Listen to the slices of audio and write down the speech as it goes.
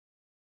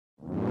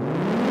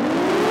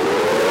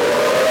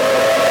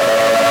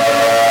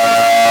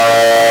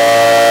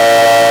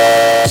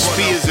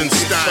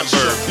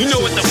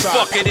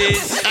it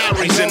is.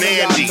 Aries and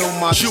Andy,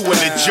 chewing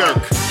the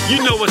jerk. You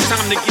know it's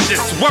time to get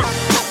this work.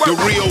 The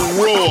real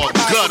raw,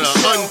 gutter,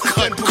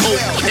 uncut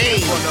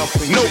cocaine.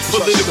 No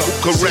political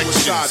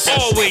corrections.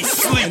 Always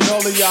sleep.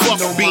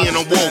 Fuck being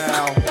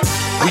awoke.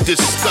 We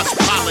discuss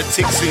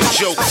politics and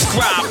jokes.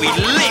 Subscribe, we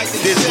lit.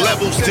 There's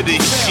levels to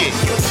this shit.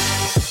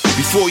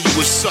 Before you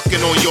was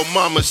sucking on your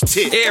mama's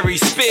tit. Aries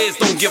Spears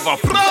don't give a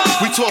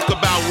fuck. We talk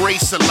about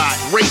race a lot,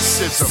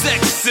 racism,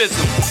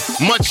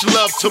 Sexism. Much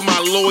love to my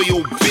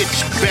loyal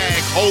bitch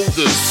bag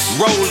holders.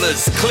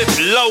 Rollers, clip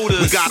loaders.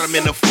 We got them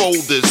in the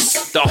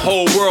folders. The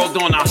whole world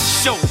on our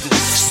shoulders.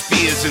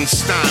 Spears and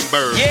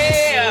Steinberg.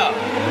 Yeah.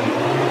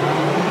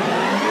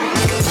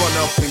 Run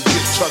up and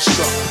get touched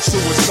up,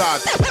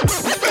 suicide.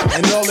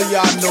 And all of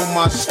y'all know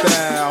my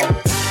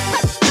style.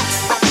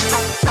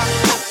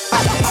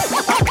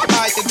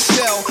 I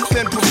excel,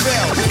 then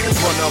prevail.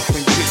 Run up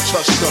and get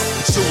touched up,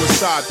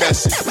 suicide,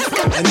 that's it.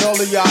 And all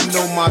of y'all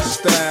know my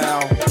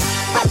style.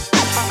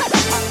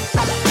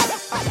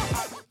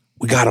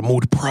 We gotta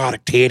move the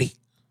product, Teddy.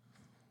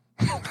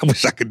 I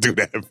wish I could do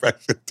that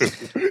impression too.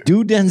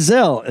 Do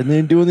Denzel and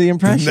then doing the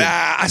impression.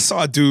 Nah, I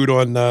saw a dude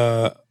on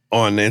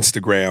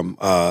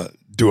Instagram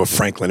do a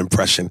Franklin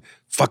impression.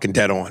 Fucking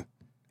dead on.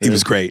 He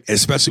was great,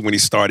 especially when he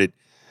started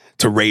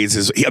to raise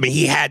his. I mean,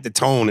 he had the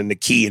tone and the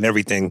key and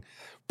everything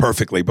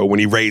perfectly, but when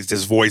he raised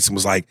his voice and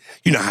was like,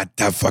 you know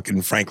how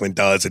fucking Franklin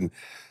does, and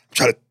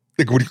try to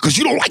think because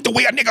you don't like the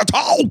way a nigga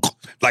talk.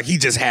 Like he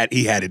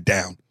had it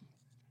down.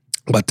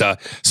 But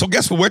so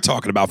guess what we're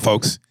talking about,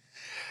 folks?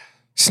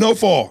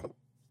 Snowfall,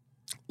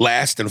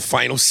 last and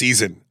final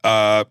season.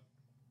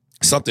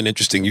 Something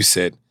interesting you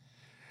said.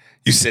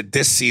 You said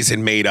this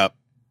season made up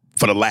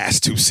for the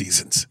last two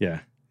seasons.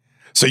 Yeah.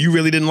 So you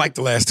really didn't like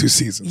the last two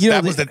seasons. You know,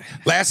 that was the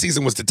last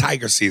season was the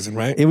Tiger season,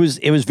 right? It was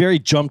very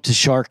jump to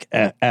shark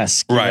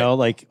esque, you know,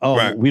 like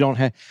we don't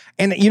have.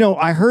 And you know,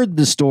 I heard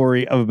the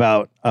story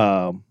about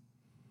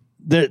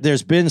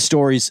there's been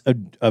stories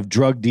of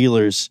drug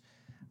dealers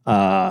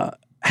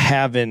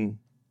having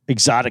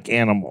exotic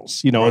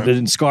animals. You know,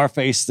 in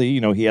Scarface,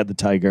 he had the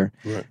tiger,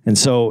 and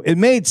so it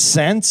made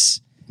sense,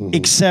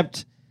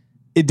 except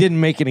it didn't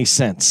make any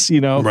sense,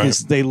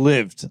 because they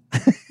lived.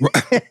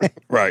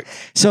 Right.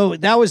 So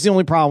that was the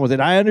only problem with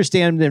it. I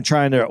understand them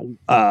trying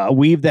to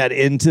weave that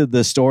into the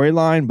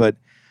storyline, but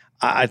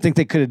I think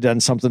they could have done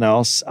something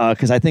else.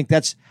 Because I think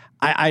that's,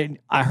 I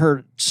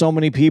heard so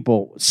many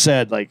people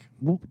said like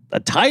a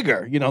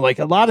tiger, like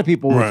a lot of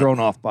people were thrown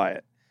off by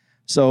it.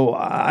 So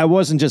I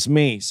wasn't just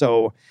me.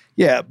 So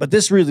yeah, but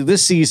this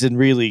season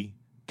really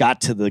got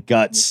to the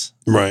guts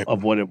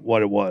of what it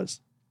was.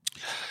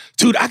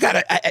 Dude, I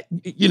gotta,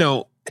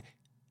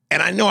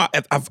 and I know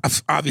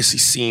I've obviously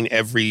seen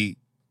every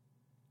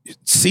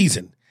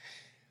season,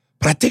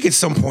 but I think at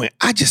some point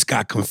I just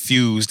got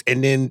confused.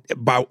 And then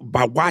by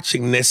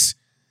watching this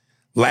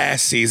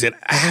last season,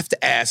 I have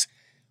to ask,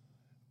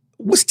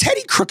 was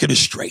Teddy crooked or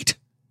straight?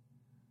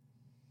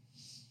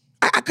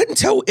 I couldn't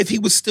tell if he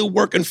was still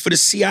working for the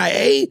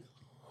CIA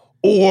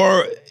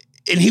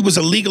and he was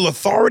a legal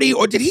authority,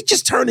 or did he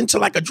just turn into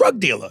like a drug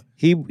dealer?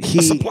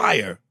 A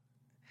supplier.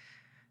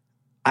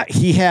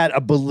 He had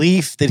a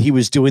belief that he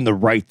was doing the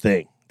right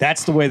thing.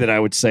 That's the way that I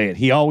would say it.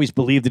 He always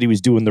believed that he was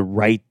doing the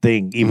right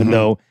thing, even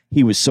though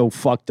he was so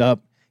fucked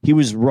up. He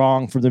was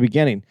wrong from the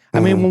beginning.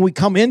 I mean, when we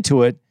come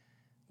into it,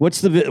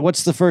 what's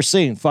the first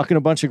scene? Fucking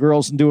a bunch of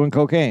girls and doing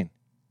cocaine.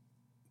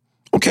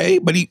 Okay,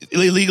 but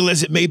illegal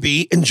as it may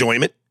be,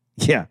 enjoyment.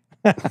 Yeah.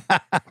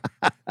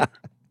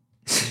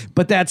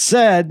 But that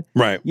said,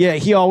 yeah,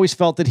 he always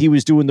felt that he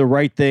was doing the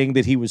right thing,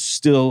 that he was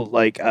still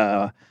like,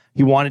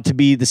 he wanted to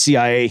be the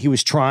CIA. He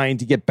was trying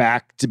to get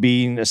back to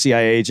being a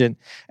CIA agent.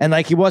 And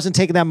like, he wasn't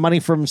taking that money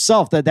for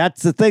himself.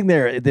 That's the thing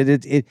there,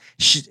 that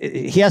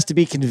he has to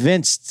be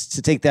convinced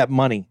to take that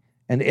money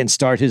and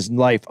start his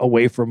life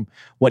away from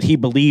what he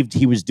believed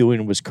he was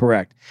doing was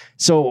correct.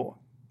 So,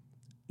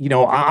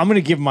 I'm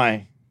going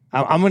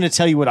to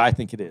tell you what I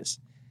think it is.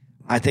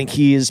 I think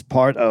he is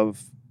part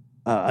of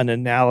an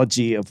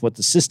analogy of what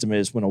the system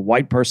is when a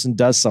white person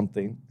does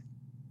something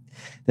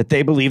that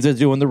they believe they're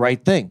doing the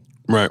right thing.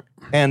 Right.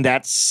 And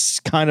that's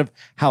kind of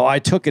how I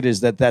took it,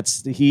 is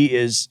he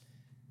is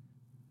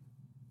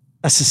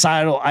a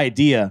societal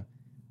idea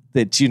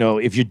that,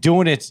 if you're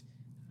doing it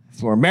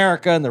for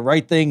America and the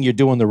right thing, you're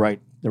doing the right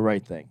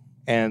thing.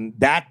 And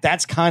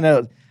that's kind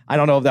of, I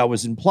don't know if that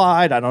was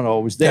implied. I don't know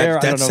if it was there.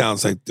 That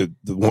sounds like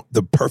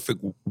the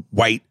perfect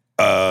white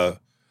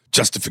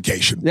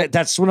justification.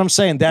 That's what I'm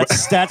saying.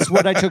 That's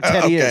what I took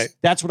Teddy is.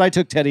 That's what I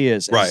took Teddy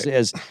is. Right.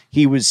 As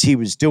he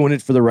was doing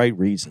it for the right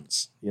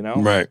reasons,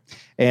 Right.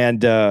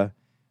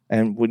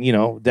 And when,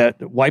 that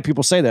white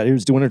people say that he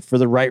was doing it for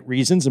the right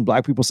reasons, and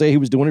black people say he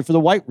was doing it for the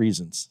white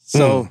reasons.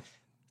 So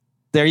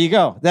there you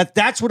go.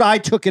 That's what I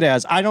took it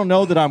as. I don't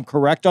know that I'm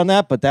correct on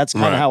that, but that's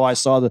kind of how I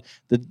saw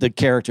the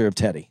character of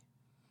Teddy.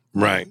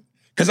 Right.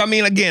 Because I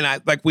mean, again,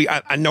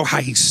 I know how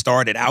he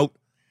started out,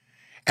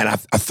 and I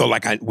felt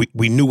like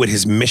we knew what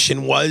his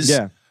mission was.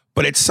 Yeah.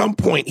 But at some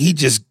point, he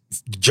just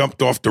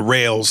jumped off the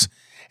rails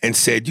and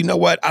said, you know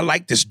what? I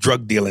like this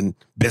drug dealing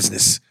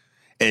business.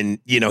 And,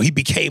 he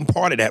became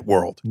part of that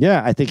world.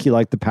 Yeah, I think he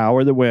liked the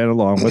power that went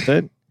along with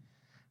it.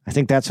 I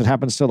think that's what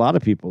happens to a lot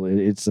of people.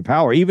 It's the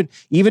power. Even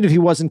if he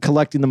wasn't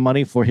collecting the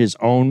money for his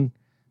own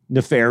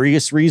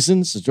nefarious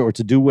reasons or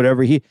to do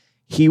whatever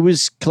he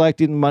was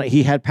collecting money,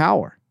 he had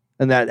power.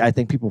 And that I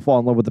think people fall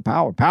in love with the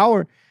power.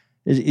 Power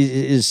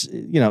is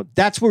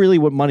that's really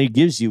what money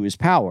gives you is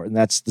power. And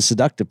that's the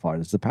seductive part,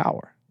 is the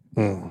power.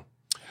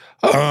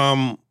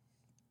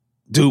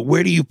 Dude,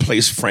 where do you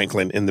place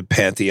Franklin in the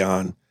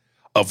pantheon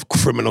of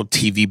criminal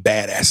TV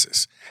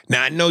badasses?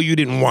 Now, I know you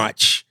didn't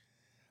watch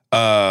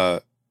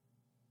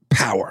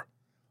Power.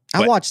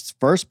 I watched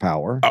first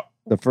Power.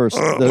 The first.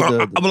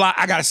 Well,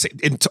 I gotta say,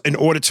 in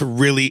order to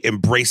really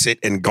embrace it,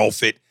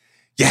 engulf it,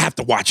 you have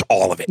to watch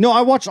all of it. No,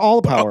 I watched all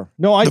of Power.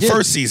 No, I did. The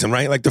first season,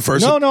 right? Like the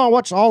first. No, I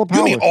watched all of Power.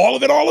 You mean all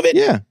of it? All of it?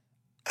 Yeah.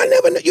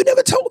 You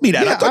never told me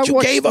that. Yeah, I thought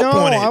you gave up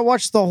on it. No, I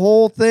watched the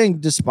whole thing,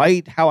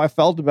 despite how I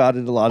felt about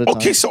it a lot of times.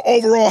 Okay, so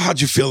overall,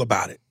 how'd you feel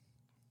about it?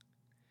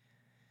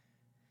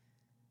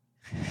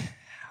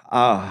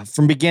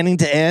 From beginning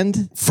to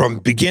end? From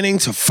beginning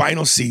to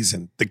final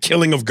season, the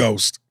killing of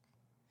Ghost.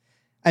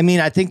 I mean,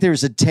 I think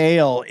there's a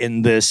tale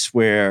in this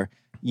where,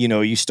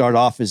 you start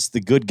off as the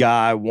good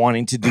guy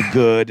wanting to do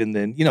good. And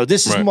then,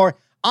 this is more,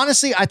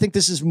 honestly, I think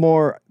this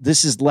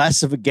is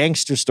less of a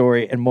gangster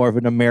story and more of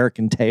an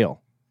American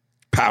tale.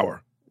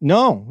 Power.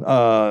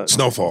 No.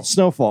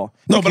 Snowfall.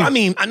 No, but I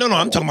mean, I'm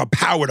talking about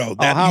Power, though.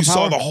 You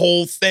saw the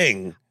whole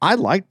thing. I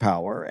liked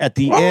Power. At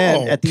the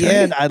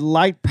end, I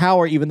liked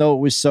Power, even though it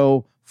was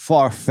so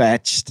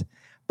far-fetched.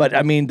 But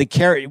I mean, let me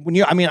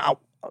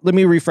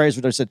rephrase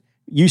what I said.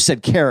 You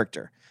said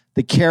character.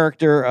 The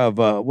character of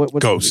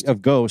Ghost.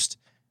 Of Ghost.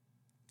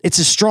 It's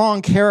a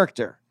strong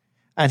character,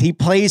 and he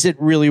plays it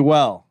really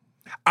well.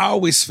 I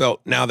always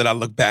felt, now that I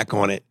look back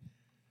on it,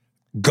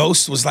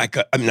 Ghost was like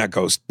not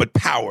Ghost, but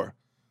Power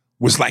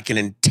was like an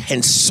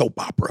intense soap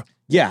opera.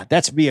 Yeah,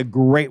 that's be a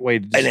great way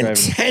to describe an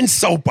intense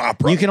soap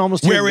opera. You can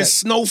almost whereas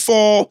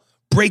Snowfall,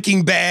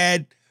 Breaking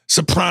Bad,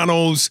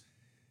 Sopranos,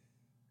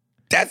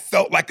 that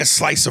felt like a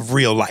slice of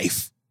real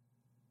life.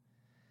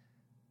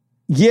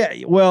 Yeah,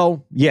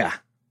 well, yeah,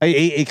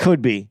 it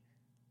could be.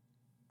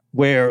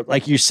 Where,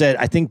 like you said,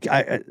 I think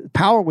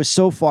Power was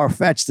so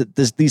far-fetched that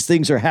these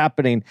things are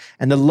happening,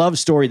 and the love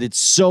story that's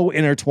so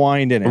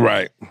intertwined in it.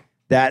 Right.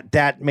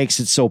 That makes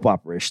it soap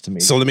opera-ish to me.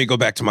 So let me go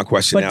back to my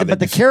question now. But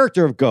the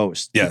character of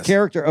Ghost, yes. The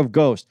character of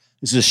Ghost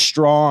is a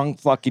strong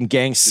fucking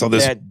gangster. So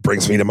this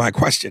brings me to my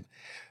question.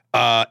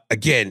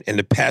 Again, in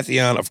the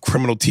pantheon of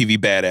criminal TV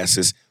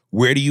badasses,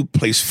 where do you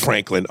place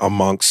Franklin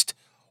amongst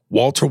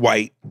Walter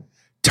White,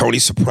 Tony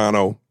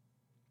Soprano,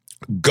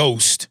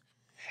 Ghost,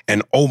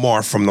 and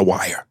Omar from The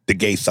Wire, the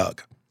gay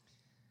thug?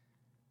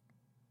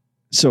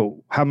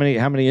 So how many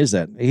is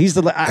that? He's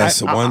the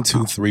that's 1,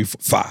 2, 3,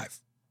 4, 5.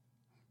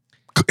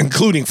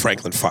 Including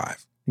Franklin,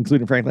 5.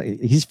 Including Franklin,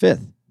 he's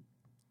 5th.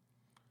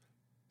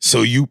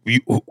 So you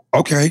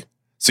okay?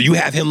 So you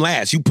have him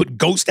last. You put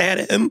Ghost ahead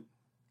of him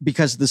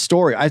because of the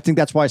story. I think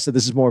that's why I said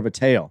this is more of a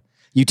tale.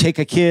 You take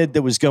a kid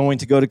that was going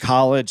to go to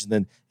college, and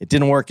then it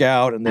didn't work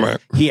out, and then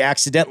he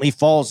accidentally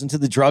falls into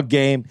the drug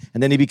game,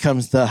 and then he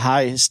becomes the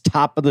highest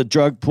top of the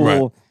drug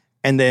pool,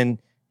 and then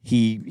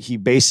he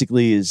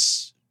basically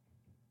is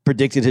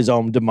predicted his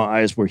own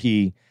demise, where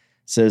he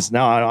says,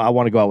 "No, I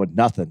want to go out with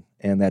nothing."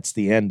 And that's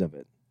the end of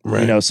it.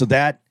 Right. So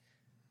that,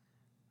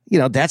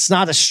 that's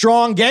not a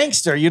strong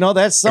gangster.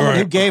 That's someone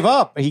who gave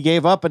up. He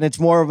gave up, and it's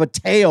more of a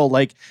tale.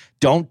 Like,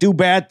 don't do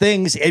bad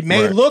things. It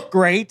may look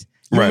great.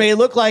 You may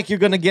look like you're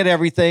going to get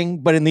everything,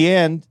 but in the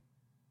end,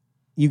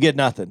 you get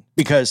nothing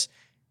because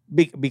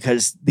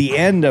the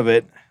end of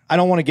it. I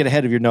don't want to get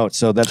ahead of your notes,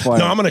 so that's why.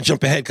 No, I'm going to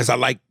jump ahead because I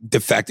like the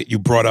fact that you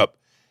brought up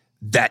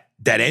that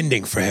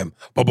ending for him.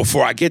 But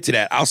before I get to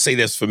that, I'll say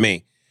this for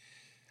me.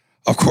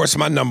 Of course,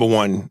 my number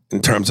one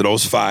in terms of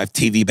those 5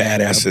 TV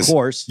badasses. Of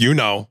course.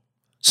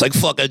 It's like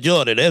fucking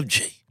Jordan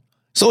MG.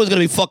 It's always going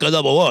to be fucking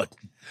number 1.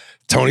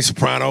 Tony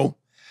Soprano.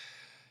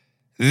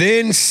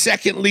 Then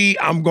secondly,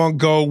 I'm going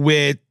to go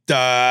with,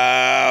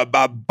 I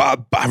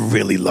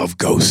really love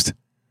Ghost.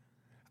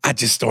 I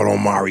just thought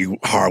Omari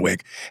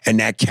Hardwick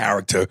and that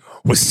character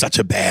was such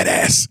a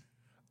badass.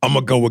 I'm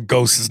going to go with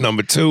Ghost as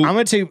number 2. I'm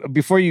going to tell you,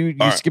 before you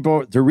skip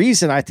over, the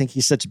reason I think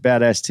he's such a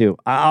badass too,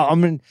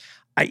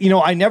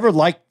 I never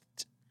liked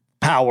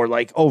Power,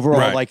 like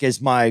overall, like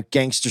as my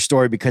gangster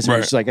story, because it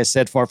was, like I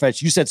said,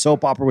 far-fetched. You said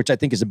soap opera, which I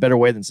think is a better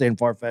way than saying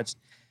far-fetched.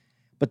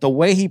 But the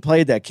way he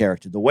played that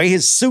character, the way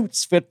his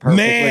suits fit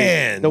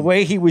perfectly, the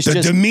way he was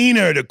the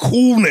demeanor, the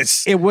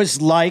coolness. It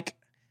was like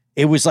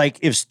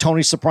if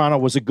Tony Soprano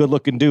was a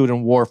good-looking dude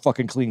and wore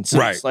fucking clean suits.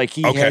 Right. Like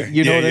he had,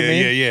 you know what I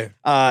mean?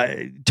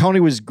 Yeah. Tony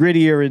was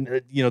grittier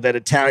in, that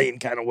Italian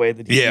kind of way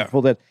that he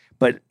pulled that.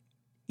 But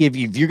if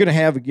you're going to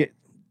have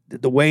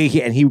the way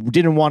he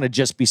didn't want to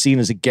just be seen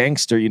as a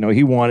gangster,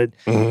 he wanted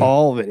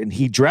all of it. And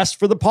he dressed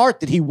for the part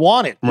that he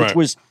wanted, which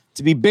was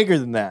to be bigger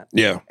than that.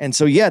 Yeah. And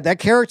so, that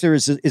character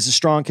is a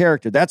strong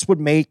character. That's what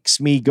makes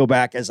me go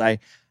back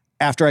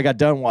after I got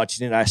done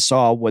watching it, I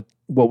saw what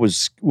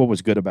was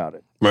good about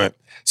it. Right.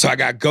 So I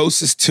got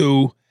Ghost as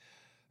 2,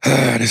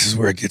 This is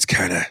where it gets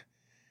kind of.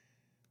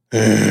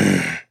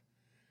 I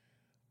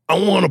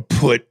want to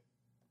put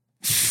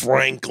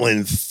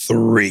Franklin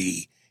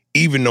 3,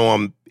 even though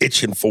I'm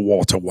itching for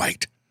Walter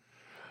White.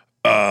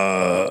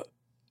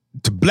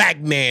 The black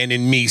man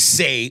in me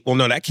say, well,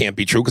 no, that can't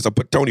be true because I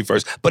put Tony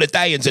first, but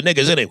Italians are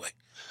niggas anyway.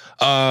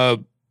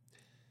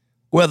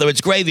 Whether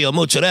it's gravy or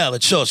mozzarella,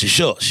 it's sauce is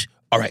sauce.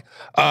 All right.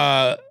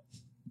 I'm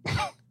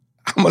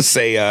going to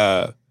say,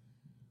 I'm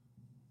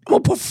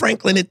going to put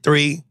Franklin at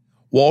 3,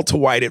 Walter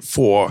White at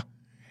 4,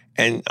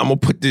 and I'm going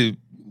to put the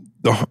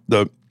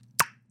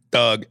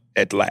Doug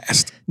at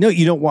last. No,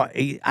 you know what?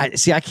 I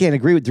can't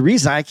agree with the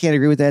reason I can't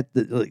agree with that.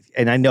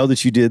 And I know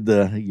that you did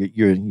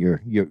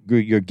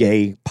your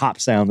gay pop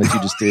sound that you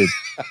just did,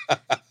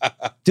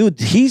 dude.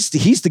 He's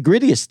the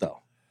grittiest though.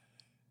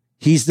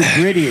 He's the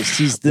grittiest.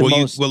 He's the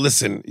most. Well,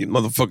 listen, you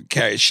motherfucker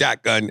carry a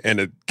shotgun and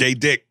a gay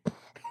dick.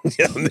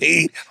 You know what I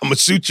mean? I'm gonna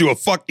shoot you or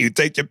fuck you.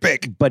 Take your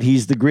pick. But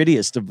he's the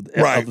grittiest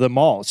of them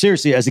all.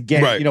 Seriously, as a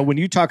gang, right. You know, when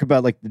you talk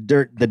about like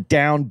the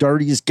down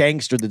dirtiest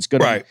gangster that's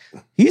gonna, right.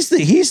 He's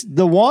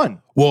the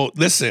one. Well,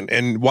 listen,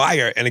 and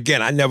Wire, and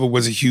again, I never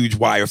was a huge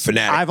Wire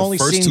fanatic. I've only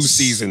first seen 2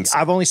 seasons.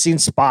 I've only seen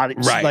Spotty,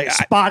 right? Like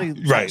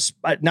Spotty, right?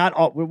 Not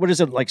all. What is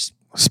it like?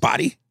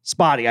 Spotty.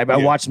 Spotty. I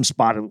watched some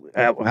Spotty. You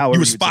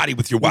were Spotty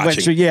with your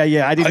watching. So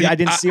yeah. I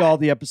didn't see all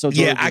the episodes.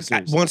 Yeah,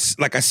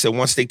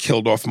 once they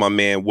killed off my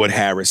man Wood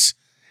Harris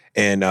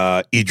and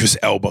Idris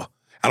Elba.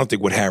 I don't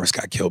think Wood Harris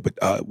got killed, but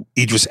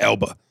Idris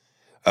Elba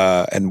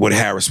and Wood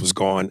Harris was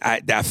gone.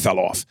 That fell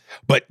off.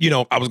 But you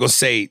know, I was gonna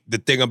say the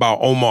thing about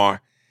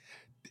Omar.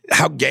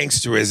 How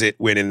gangster is it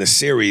when in the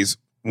series,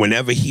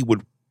 whenever he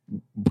would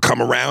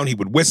come around, he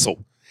would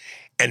whistle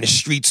and the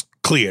streets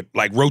cleared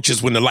like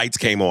roaches when the lights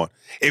came on.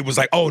 It was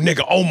like, oh,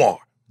 nigga, Omar.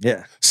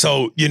 Yeah.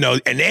 So, you know,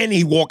 and then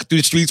he walked through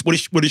the streets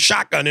with a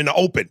shotgun in the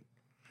open.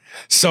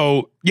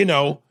 So, you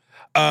know,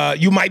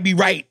 you might be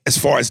right as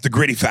far as the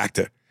gritty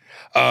factor.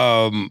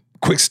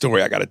 Quick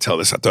story, I got to tell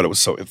this. I thought it was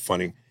so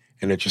funny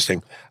and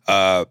interesting.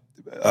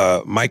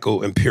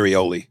 Michael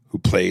Imperioli, who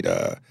played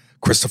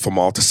Christopher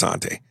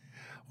Maltasante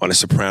on The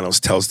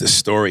Sopranos, tells this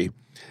story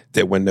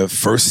that when the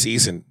first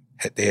season,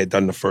 they had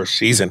done the first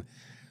season,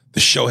 the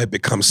show had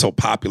become so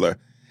popular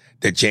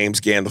that James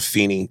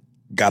Gandolfini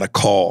got a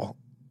call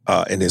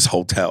in his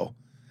hotel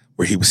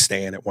where he was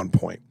staying at one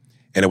point.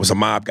 And it was a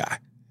mob guy.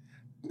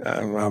 I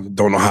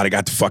don't know how they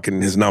got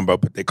his number,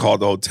 but they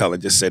called the hotel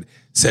and just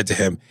said to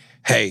him,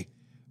 hey,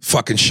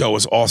 fucking show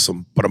is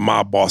awesome, but a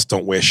mob boss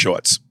don't wear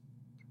shorts.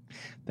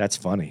 That's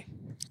funny.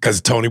 Because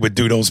Tony would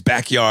do those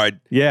backyard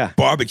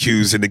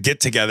barbecues and the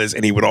get-togethers,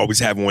 and he would always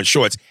have on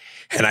shorts.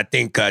 And I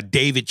think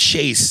David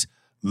Chase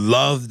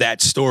loved that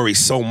story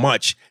so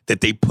much that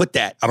they put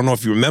that, I don't know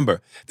if you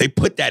remember, they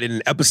put that in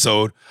an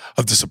episode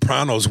of The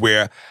Sopranos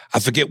where, I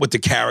forget who the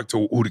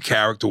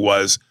character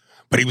was,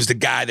 but he was the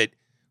guy that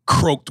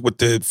croaked with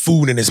the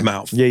food in his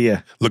mouth.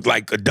 Yeah. Looked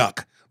like a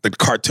duck, the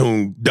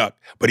cartoon duck.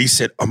 But he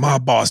said, my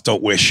boss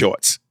don't wear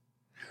shorts.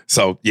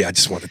 So, yeah, I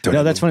just wanted to tell you.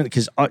 No, that's funny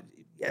because...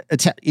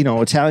 you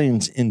know,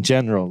 Italians in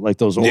general, like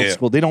those old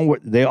school,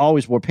 they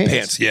always wore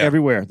pants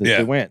everywhere that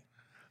they went.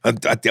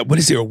 What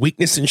is there, a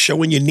weakness in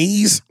showing your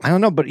knees? I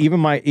don't know, but even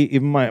my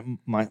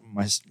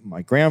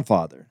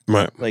grandfather,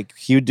 right? Like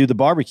he would do the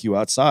barbecue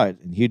outside,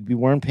 and he'd be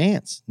wearing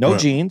pants, no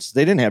jeans.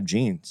 They didn't have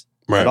jeans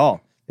at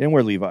all. They didn't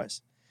wear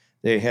Levi's.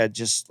 They had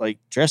just like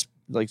dress,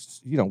 like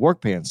work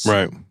pants,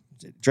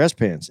 dress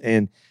pants,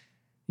 and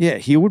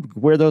he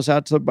would wear those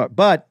out to the bar,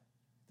 but.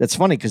 That's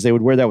funny because they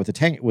would wear that with the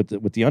tank with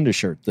the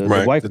undershirt, the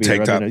wife beater,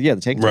 tank top. The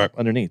tank top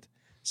underneath.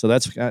 So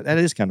that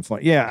is kind of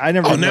fun. Yeah, I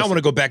never. Oh, now I want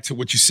to go back to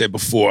what you said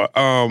before,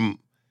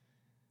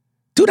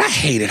 dude. I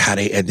hated how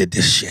they ended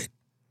this shit.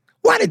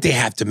 Why did they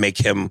have to make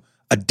him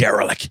a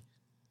derelict?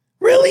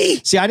 Really?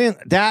 See, I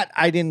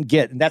didn't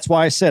get, and that's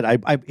why I said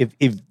if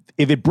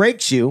it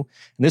breaks you,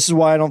 and this is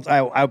why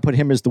I put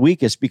him as the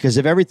weakest, because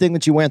if everything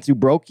that you went through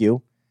broke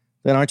you,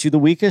 then aren't you the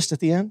weakest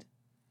at the end?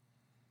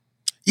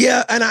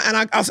 Yeah, and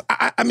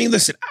I mean,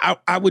 listen,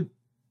 I would,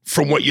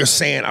 from what you're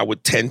saying, I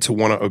would tend to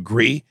want to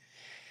agree.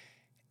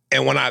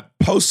 And when I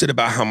posted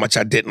about how much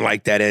I didn't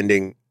like that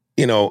ending,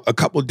 you know, a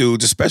couple of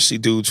dudes, especially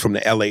dudes from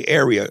the LA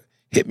area,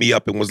 hit me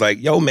up and was like,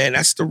 yo, man,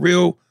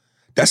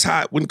 that's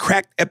how, when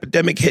crack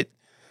epidemic hit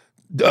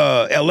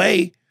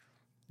LA,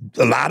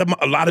 a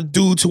lot of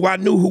dudes who I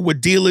knew who were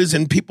dealers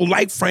and people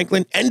like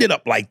Franklin ended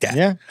up like that.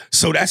 Yeah.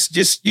 So that's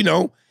just, you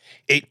know,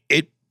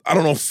 it I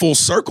don't know if full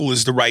circle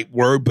is the right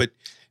word, but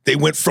they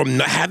went from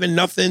having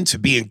nothing to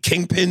being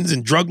kingpins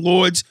and drug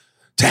lords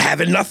to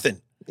having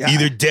nothing,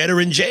 either dead or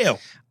in jail.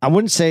 I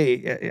wouldn't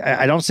say,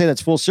 I don't say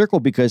that's full circle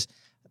because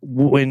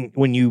when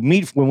we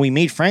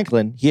meet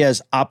Franklin, he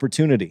has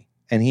opportunity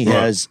and he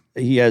has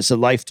a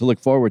life to look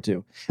forward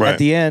to. Right. At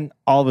the end,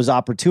 all of his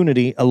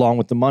opportunity along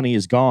with the money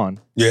is gone.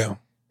 Yeah.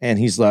 And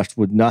he's left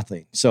with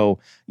nothing. So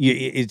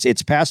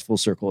it's past full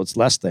circle. It's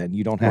less than.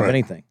 You don't have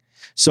anything.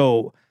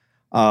 So,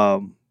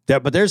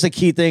 but there's a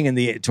key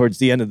thing towards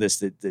the end of this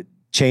that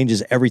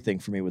changes everything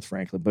for me with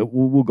Franklin. But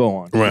we'll go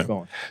on. Right. We'll go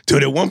on.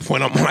 Dude, at one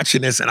point I'm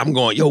watching this and I'm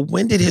going, yo,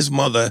 when did his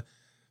mother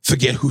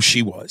forget who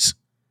she was.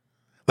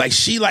 Like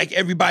she, like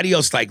everybody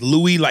else, like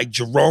Louis, like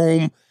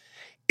Jerome,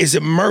 is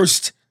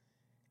immersed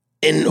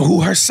in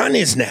who her son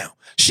is now.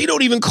 She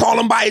don't even call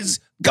him by his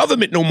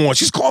government no more.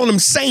 She's calling him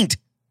Saint.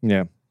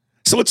 Yeah.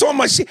 So it's on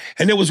my scene.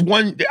 And there was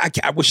one,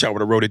 I wish I would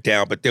have wrote it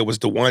down, but there was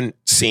the one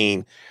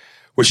scene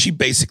where she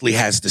basically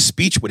has the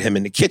speech with him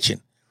in the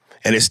kitchen.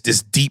 And it's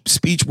this deep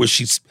speech where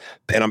she's,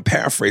 and I'm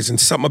paraphrasing,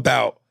 something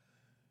about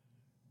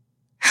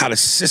how the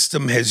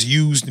system has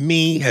used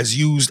me, has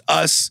used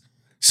us.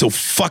 So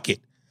fuck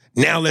it.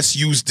 Now let's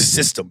use the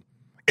system.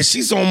 And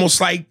she's almost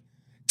like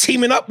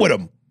teaming up with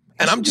him.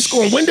 And I'm just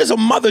going, when does a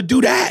mother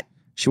do that?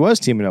 She was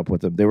teaming up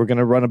with him. They were going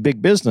to run a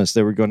big business.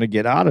 They were going to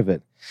get out of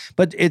it.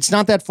 But it's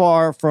not that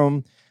far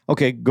from,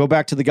 okay, go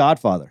back to The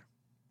Godfather.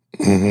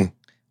 Mm-hmm.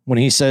 When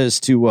he says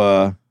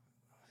to,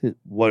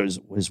 what is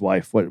his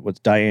wife? What's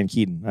Diane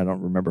Keaton? I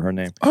don't remember her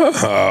name.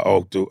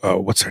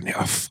 What's her name?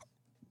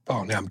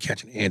 Oh, now I'm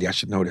catching Andy. I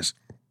should know this.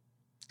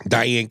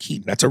 Diane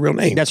Keaton. That's her real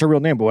name. That's her real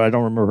name, but I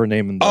don't remember her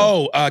name.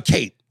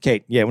 Kate.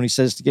 Kate. Yeah, when he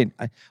says to Kate,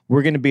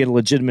 we're going to be in a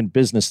legitimate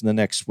business in the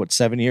next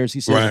 7 years. He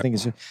says, right. I think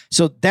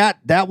so.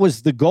 That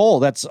was the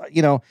goal. That's Are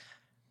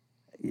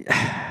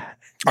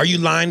you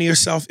lying to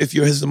yourself if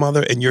you're his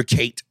mother and you're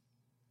Kate?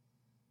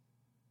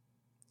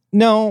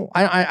 No,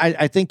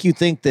 I think you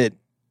think that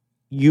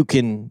you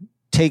can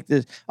take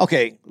this.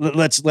 Okay,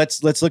 let's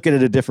look at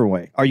it a different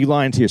way. Are you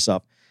lying to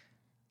yourself?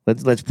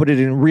 Let's put it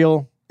in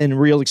real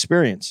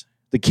experience.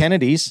 The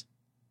Kennedys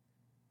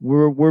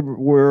were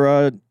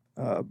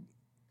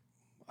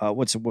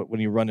what's when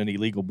you run an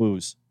illegal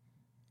booze?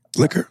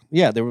 Liquor?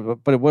 Yeah, they were.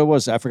 But what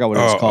was I forgot what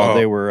it was called?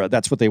 They were.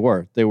 That's what they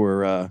were. They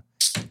were.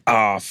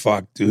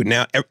 Fuck, dude.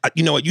 Now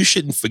you know what? You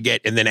shouldn't forget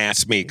and then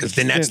ask me because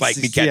then that's like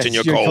me catching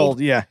your cold.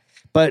 Yeah.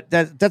 But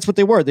that's what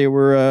they were. They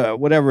were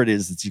whatever it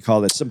is that you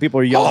call it. Some people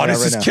are yelling.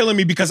 This is killing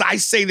me because I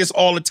say this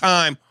all the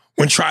time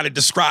when trying to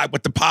describe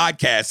what the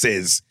podcast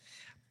is.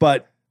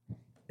 But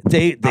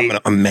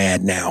I'm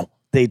mad now.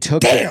 They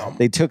took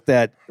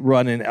that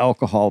run in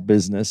alcohol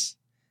business,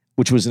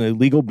 which was an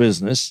illegal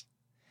business,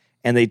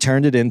 and they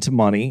turned it into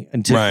money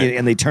and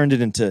they turned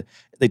it into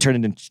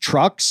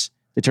trucks.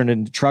 They turned it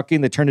into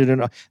trucking. They turned it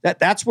into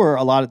that's where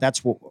a lot of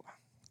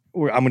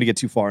I'm going to get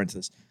too far into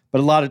this. But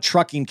a lot of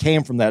trucking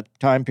came from that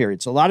time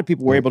period. So a lot of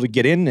people were able to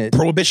get in it.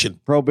 Prohibition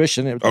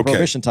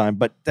time.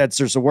 But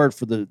there's a word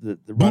for the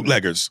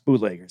bootleggers.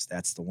 Bootleggers.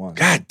 That's the one.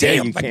 God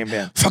damn. You came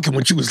in. Fucking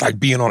when you was like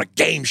being on a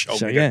game show.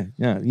 So, yeah.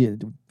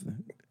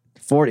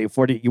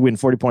 40, you win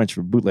 40 points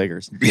for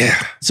bootleggers. Yeah.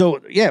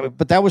 So, yeah,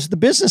 but that was the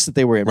business that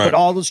they were in. Right. But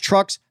all those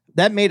trucks,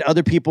 that made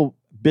other people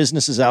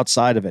businesses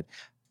outside of it.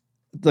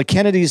 The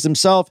Kennedys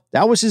themselves,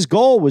 that was his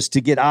goal, was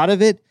to get out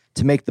of it,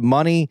 to make the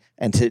money,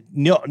 and to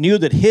knew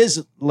that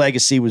his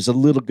legacy was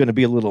going to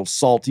be a little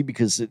salty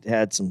because it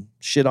had some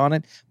shit on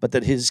it, but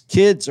that his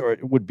kids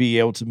would be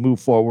able to move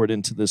forward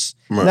into this.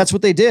 Right. And that's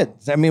what they did.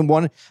 I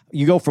mean,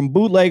 you go from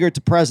bootlegger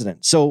to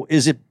president. So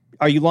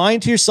are you lying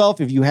to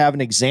yourself if you have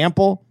an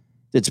example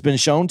that's been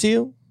shown to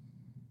you?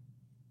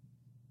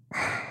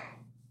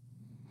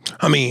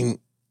 I mean,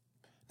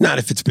 not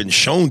if it's been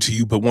shown to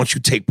you, but once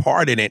you take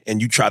part in it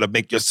and you try to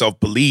make yourself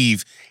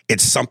believe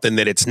it's something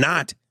that it's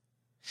not.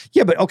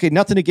 Yeah, but okay,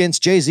 nothing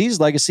against Jay-Z's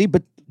legacy,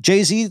 but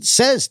Jay-Z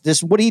says this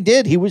is what he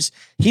did. He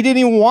didn't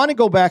even want to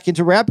go back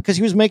into rap because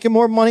he was making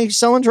more money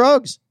selling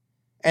drugs.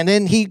 And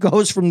then he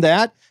goes from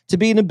that to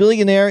being a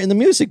billionaire in the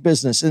music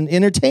business and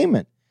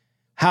entertainment.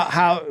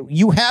 How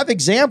you have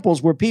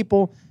examples where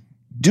people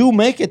do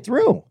make it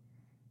through.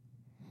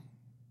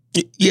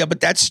 Yeah, but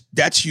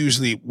that's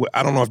usually,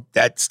 I don't know if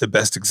that's the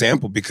best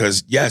example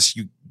because yes,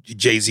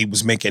 Jay-Z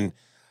was making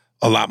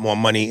a lot more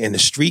money in the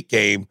street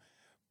game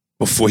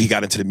before he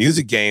got into the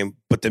music game,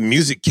 but the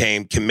music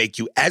game can make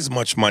you as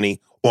much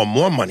money or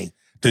more money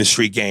than the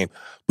street game.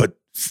 But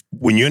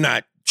when you're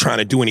not trying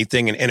to do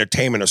anything in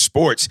entertainment or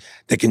sports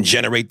that can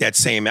generate that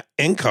same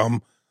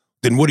income,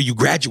 then what are you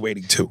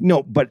graduating to?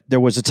 No, but there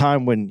was a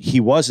time when he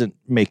wasn't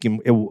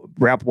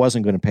rap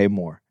wasn't going to pay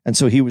more. And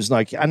so he was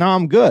like, no,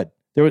 I'm good.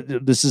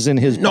 This is in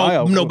his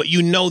bio. No, but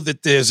you know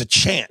that there's a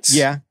chance.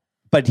 Yeah.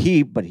 But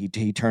he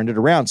turned it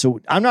around.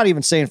 So I'm not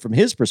even saying from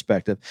his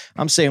perspective.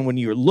 I'm saying when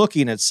you're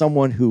looking at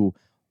someone who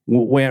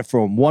went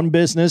from one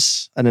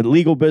business, an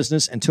illegal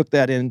business, and took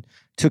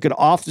it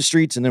off the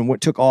streets, and then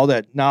took all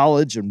that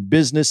knowledge and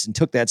business and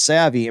took that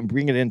savvy and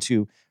bring it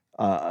into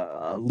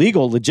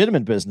legal,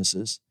 legitimate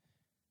businesses,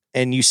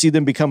 and you see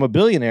them become a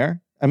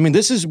billionaire. I mean,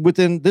 this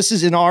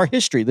is in our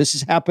history. This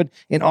has happened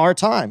in our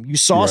time. You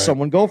saw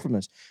someone go from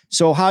this.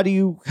 So how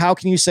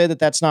can you say that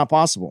that's not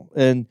possible?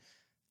 And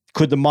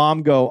could the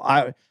mom go,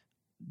 I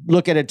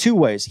look at it two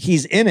ways.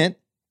 He's in it.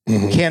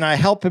 Mm-hmm. Can I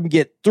help him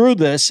get through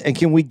this? And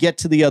can we get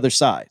to the other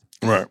side?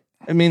 Right.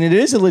 I mean, it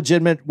is a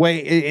legitimate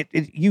way.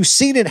 You've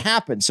seen it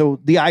happen. So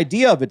the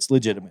idea of it's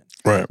legitimate.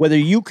 Right. Whether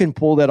you can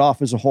pull that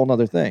off is a whole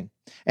nother thing.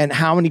 And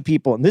how many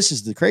people, and this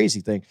is the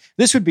crazy thing,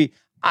 this would be,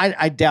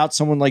 I doubt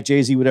someone like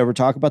Jay-Z would ever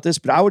talk about this,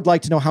 but I would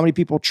like to know how many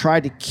people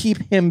tried to keep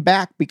him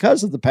back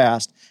because of the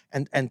past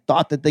and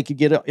thought that they could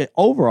get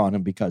over on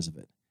him because of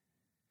it.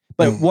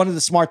 But one of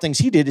the smart things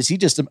he did is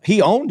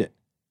he owned it.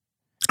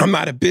 I'm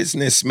not a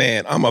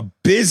businessman. I'm a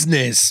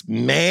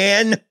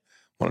businessman.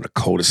 One of the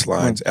coldest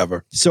lines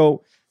ever.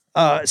 So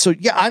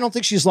yeah, I don't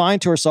think she's lying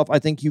to herself. I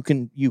think you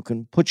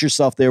can put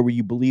yourself there where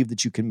you believe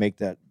that you can make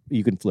that,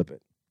 you can flip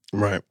it.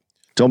 Right.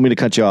 Don't mean to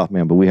cut you off,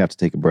 man, but we have to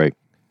take a break.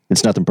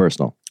 It's nothing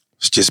personal.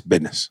 It's just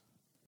business.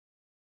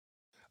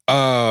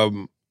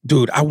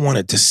 Dude, I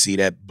wanted to see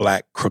that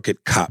black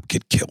crooked cop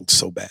get killed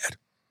so bad.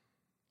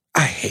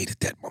 I hated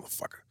that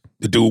motherfucker.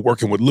 The dude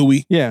working with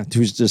Louis. Yeah,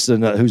 who's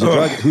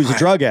a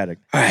drug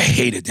addict. I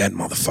hated that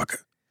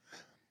motherfucker.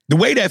 The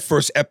way that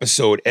first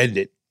episode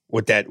ended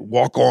with that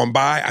walk on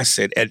by, I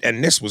said,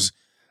 and this was,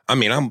 I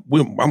mean, I'm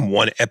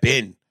one ep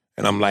in,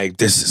 and I'm like,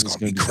 this is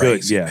gonna be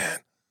crazy, good, yeah. man.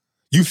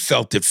 You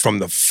felt it from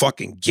the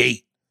fucking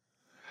gate.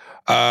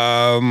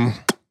 Episode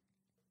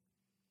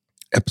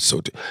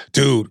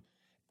 2.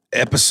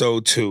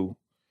 Episode 2.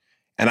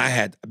 And I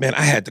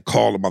had to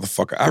call the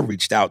motherfucker. I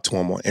reached out to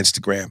him on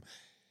Instagram.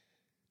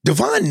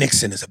 Devon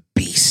Nixon is a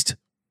beast.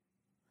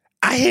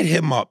 I hit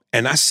him up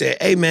and I said,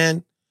 hey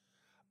man,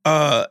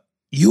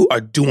 you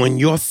are doing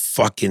your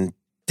fucking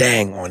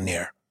thing on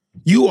there.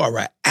 You are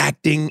an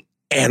acting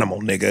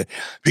animal, nigga.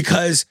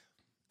 Because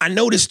I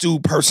know this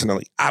dude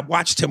personally. I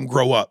watched him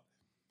grow up.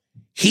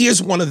 He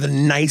is one of the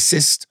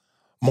nicest,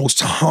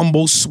 most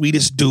humble,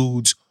 sweetest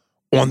dudes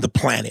on the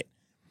planet.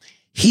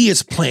 He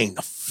is playing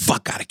the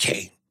fuck out of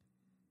Kane.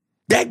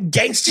 That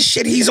gangster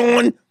shit he's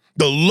on,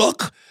 the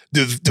look,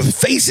 the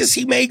faces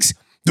he makes,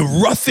 the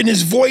rough in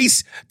his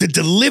voice, the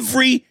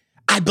delivery,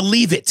 I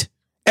believe it.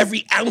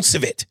 Every ounce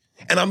of it.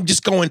 And I'm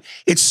just going,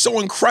 it's so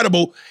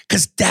incredible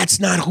because that's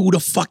not who the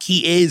fuck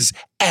he is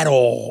at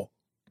all.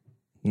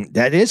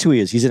 That is who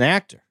he is. He's an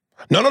actor.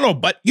 No,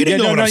 but you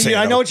didn't know what I'm saying.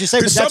 I know what you're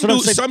saying, but that's what I'm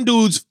saying. Some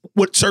dudes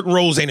with certain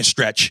roles ain't a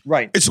stretch.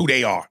 Right. It's who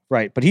they are.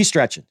 Right, but he's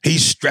stretching.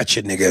 He's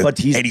stretching, nigga. But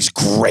he's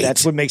great.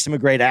 That's what makes him a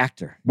great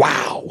actor.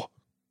 Wow.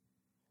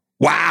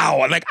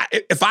 Like,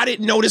 if I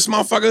didn't know this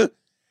motherfucker,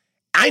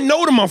 I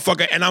know the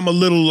motherfucker, and I'm a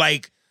little,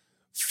 like,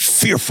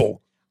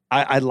 fearful.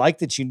 I like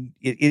that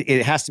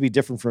it has to be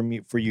different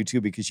for you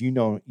too, because you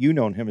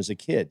known him as a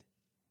kid.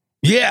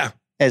 Yeah.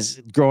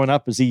 As growing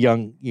up as a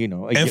young,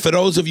 And for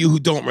those of you who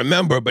don't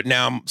remember, but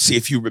now see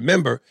if you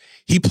remember,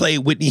 he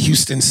played Whitney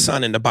Houston's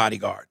son in The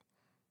Bodyguard.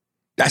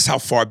 That's how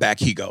far back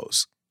he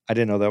goes. I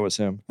didn't know that was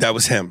him. That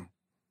was him.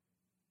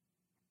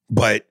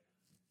 But,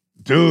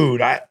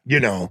 dude,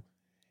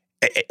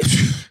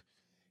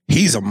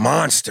 he's a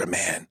monster,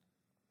 man.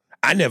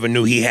 I never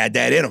knew he had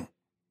that in him.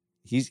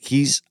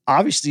 He's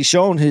obviously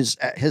shown his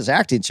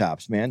acting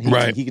chops, man.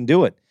 Right. He can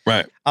do it.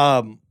 Right.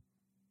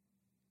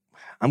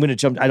 I'm going to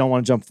jump. I don't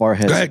want to jump far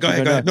ahead. Go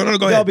ahead. No,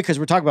 go ahead. No, because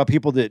we're talking about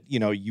people that,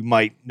 you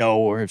might know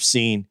or have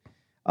seen.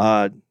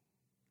 What's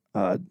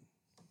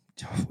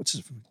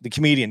the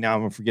comedian? Now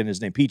I'm forgetting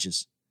his name.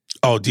 Peaches.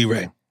 Oh,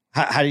 D-Ray.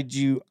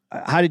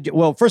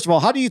 Well, first of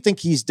all, how do you think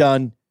he's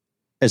done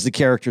as the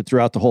character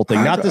throughout the whole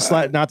thing? Not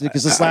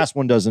because this last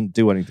one doesn't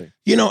do anything.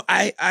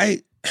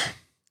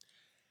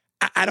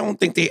 I don't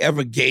think they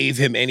ever gave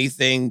him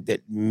anything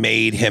that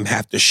made him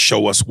have to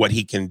show us what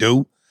he can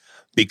do.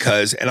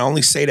 And I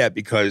only say that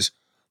because,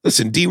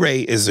 listen,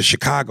 D-Ray is a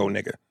Chicago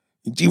nigga.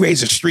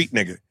 D-Ray's a street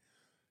nigga.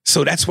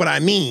 So that's what I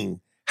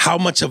mean. How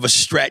much of a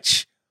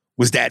stretch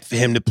was that for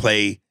him to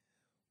play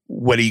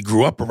what he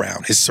grew up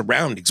around, his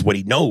surroundings, what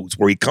he knows,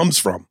 where he comes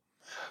from,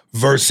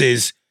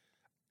 versus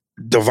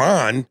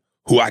Devon,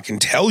 who I can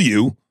tell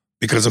you,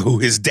 because of who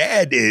his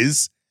dad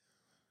is,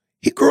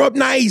 he grew up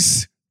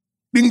nice.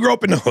 He didn't grow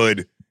up in the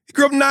hood. He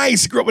grew up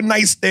nice. He grew up with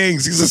nice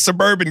things. He's a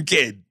suburban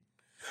kid.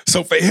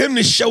 So for him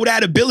to show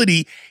that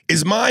ability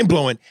is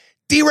mind-blowing.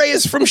 D-Ray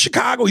is from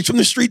Chicago. He's from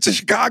the streets of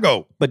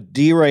Chicago. But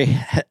D-Ray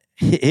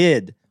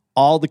hid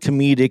all the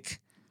comedic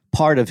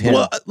part of him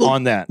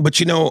on that.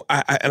 But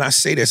I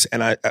say this,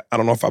 and I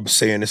don't know if I'm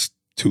saying this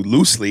too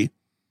loosely,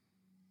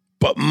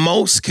 but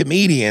most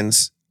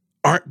comedians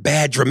aren't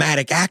bad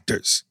dramatic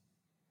actors.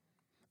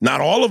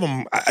 Not all of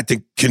them, I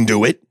think, can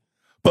do it.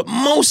 But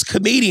most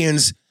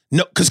comedians,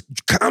 no, because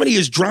comedy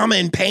is drama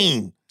and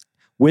pain.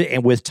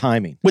 With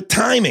timing. With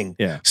timing.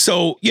 Yeah.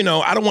 So,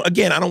 I don't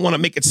want to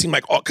make it seem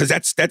like, because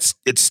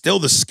it's still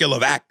the skill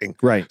of acting.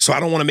 Right. So I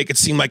don't want to make it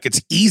seem like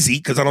it's easy,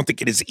 because I don't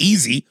think it is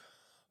easy.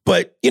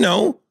 But,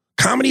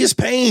 comedy is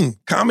pain.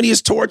 Comedy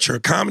is torture.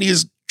 Comedy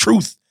is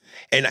truth.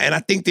 And I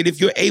think that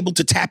if you're able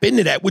to tap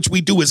into that, which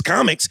we do as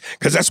comics,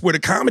 because that's where the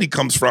comedy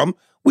comes from,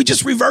 we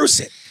just reverse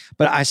it.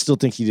 But I still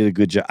think he did a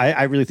good job.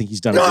 I really think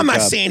he's done a good job. No, I'm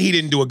not saying he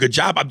didn't do a good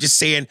job. I'm just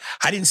saying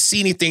I didn't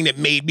see anything that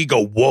made me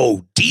go,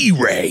 whoa,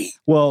 D-Ray.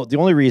 Well, the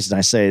only reason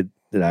I say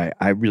that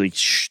I really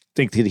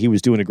think that he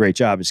was doing a great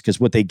job is because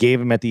what they gave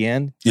him at the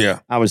end,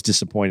 I was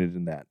disappointed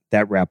in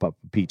that wrap-up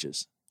of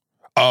Peaches.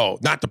 Oh,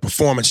 not the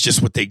performance,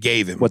 just what they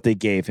gave him. What they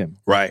gave him.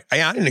 Right.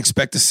 I didn't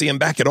expect to see him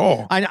back at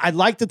all. I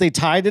liked that they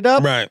tied it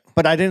up. Right.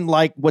 But I didn't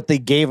like what they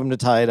gave him to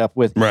tie it up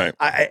with. Right.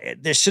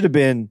 There should have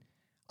been...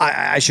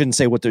 I shouldn't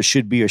say what there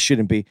should be or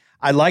shouldn't be.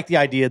 I like the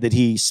idea that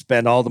he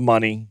spent all the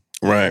money.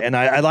 Right. And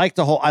I like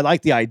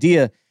the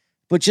idea,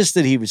 but just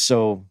that he was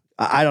so,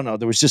 I don't know.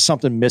 There was just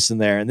something missing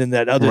there. And then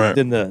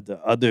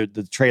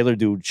the trailer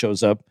dude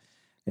shows up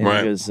and he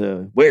goes,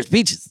 "Where's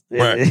Peaches?"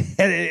 Right.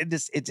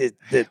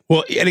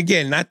 Well, and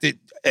again, not that,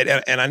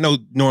 and I know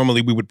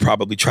normally we would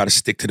probably try to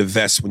stick to the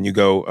vest when you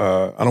go.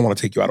 I don't want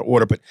to take you out of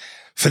order, but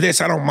for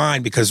this, I don't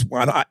mind because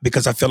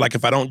I feel like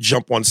if I don't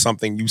jump on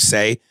something you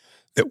say,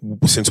 that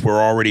since we're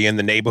already in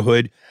the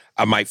neighborhood,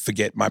 I might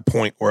forget my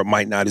point or it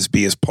might not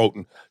be as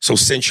potent. So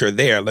since you're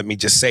there, let me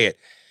just say it.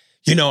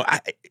 You know,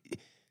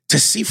 to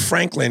see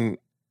Franklin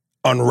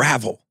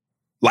unravel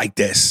like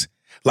this,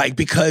 like,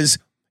 because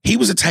he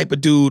was the type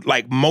of dude,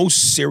 like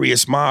most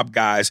serious mob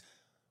guys,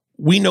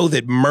 we know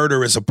that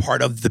murder is a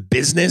part of the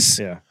business,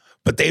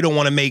 but they don't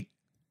want to make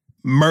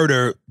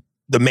murder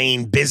the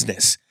main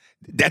business.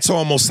 That's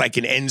almost like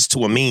an ends to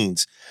a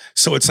means.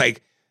 So it's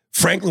like,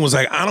 Franklin was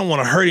like, I don't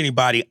want to hurt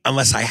anybody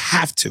unless I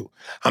have to.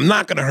 I'm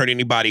not going to hurt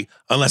anybody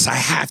unless I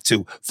have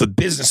to for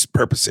business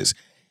purposes.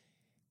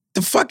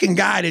 The fucking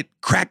guy that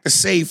cracked the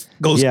safe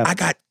goes, I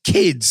got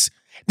kids.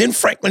 Then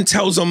Franklin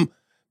tells him,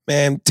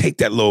 man, take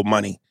that little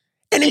money.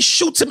 And then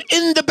shoots him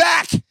in the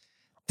back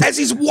as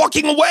he's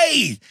walking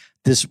away.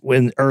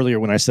 Earlier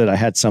when I said I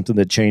had something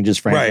that changes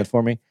Franklin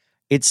for me,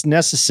 it's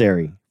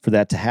necessary for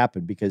that to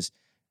happen because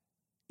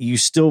you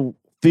still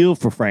feel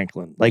for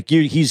Franklin. Like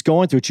he's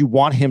going through it. You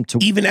want him to.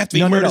 Even after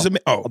he murders him?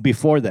 Oh.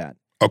 Before that.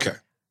 Okay.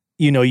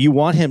 You know, you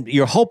want him,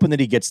 you're hoping that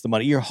he gets the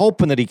money. You're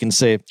hoping that he can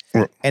save.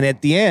 Right. And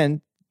at the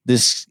end,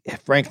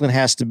 Franklin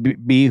has to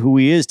be who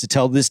he is to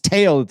tell this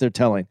tale that they're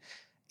telling.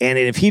 And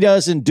if he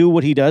doesn't do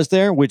what he does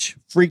there, which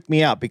freaked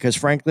me out because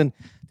Franklin,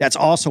 that's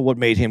also what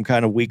made him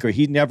kind of weaker.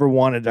 He never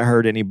wanted to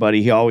hurt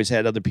anybody. He always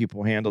had other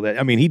people handle that.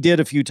 I mean, he did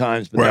a few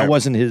times, but that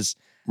wasn't his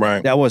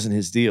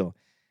deal.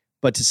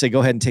 But to say, go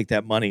ahead and take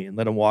that money and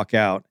let him walk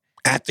out.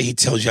 After he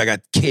tells you I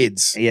got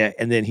kids. Yeah,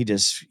 and then he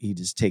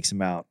just takes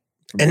him out.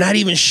 And not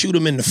even shoot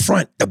him in the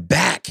front, the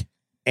back.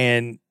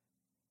 And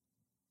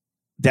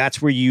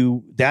that's where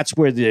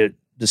the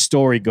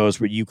story goes,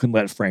 where you can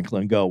let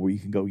Franklin go, where you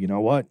can go, you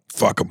know what?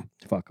 Fuck him.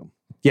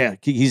 Yeah,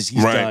 he's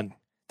done.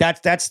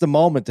 That's the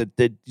moment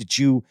that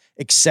you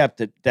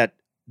accept that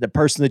the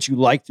person that you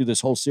liked through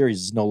this whole series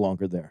is no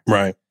longer there.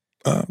 Right.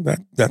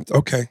 That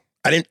okay.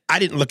 I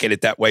didn't look at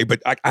it that way,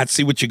 but I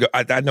see what you go.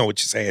 I know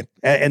what you're saying.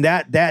 And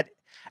that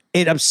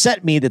it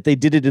upset me that they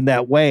did it in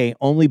that way,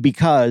 only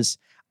because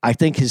I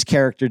think his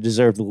character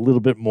deserved a little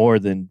bit more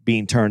than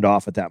being turned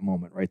off at that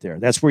moment right there.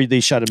 That's where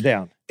they shut him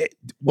down.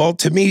 Well,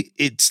 to me,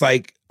 it's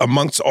like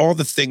amongst all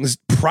the things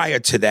prior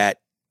to that,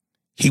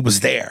 he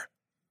was there.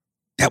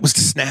 That was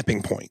the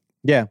snapping point.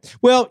 Yeah.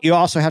 Well, you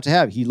also have to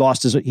have, he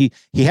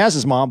has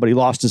his mom, but he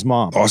lost his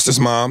mom.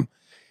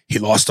 He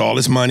lost all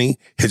his money.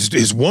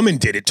 His woman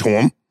did it to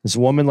him. His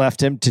woman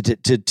left him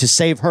to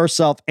save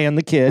herself and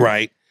the kid.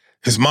 Right.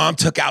 His mom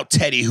took out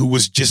Teddy, who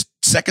was just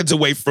seconds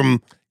away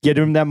from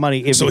getting him that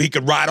money. So he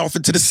could ride off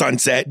into the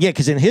sunset. Yeah,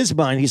 because in his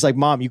mind, he's like,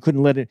 Mom, you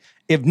couldn't let it,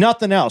 if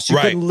nothing else, you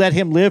couldn't let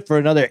him live for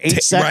another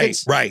 8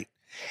 seconds. Right.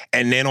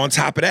 And then on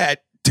top of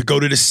that, to go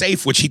to the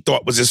safe, which he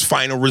thought was his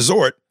final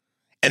resort,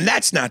 and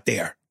that's not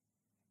there.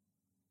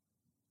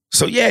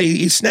 So yeah,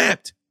 he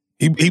snapped.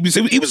 He was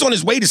on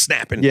his way to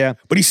snapping. Yeah.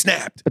 But he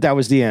snapped. But that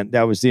was the end.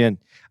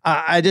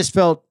 I just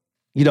felt,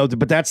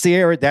 but that's the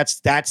era.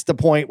 That's the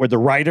point where the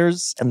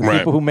writers and the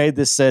people who made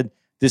this said,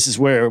 this is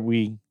where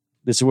we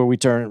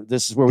turn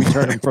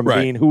him from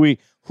being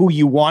who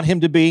you want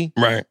him to be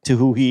to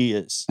who he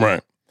is.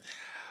 Right.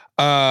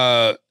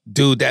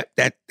 Dude,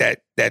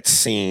 that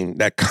scene,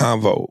 that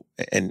convo,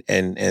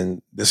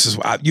 and this is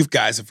why you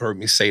guys have heard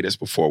me say this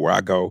before, where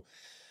I go,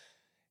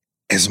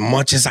 as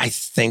much as I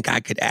think I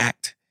could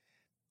act,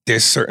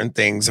 there's certain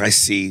things I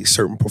see,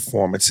 certain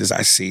performances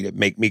I see that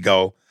make me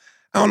go,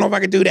 I don't know if I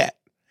could do that.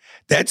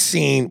 That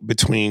scene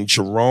between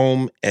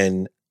Jerome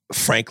and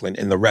Franklin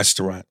in the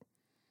restaurant,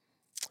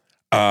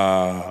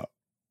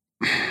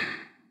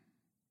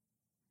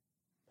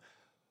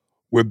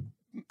 where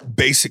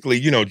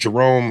basically,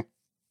 Jerome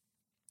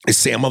is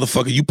saying,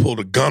 motherfucker, you pulled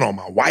a gun on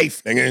my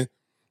wife, nigga. And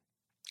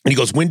he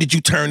goes, when did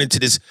you turn into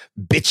this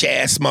bitch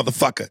ass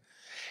motherfucker?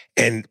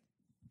 And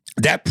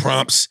that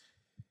prompts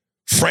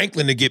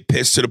Franklin to get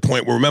pissed to the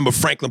point where, remember,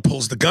 Franklin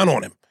pulls the gun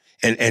on him.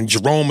 And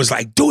Jerome is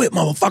like, do it,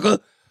 motherfucker.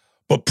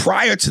 But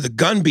prior to the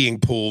gun being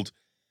pulled,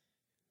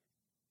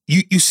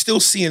 you still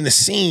see in the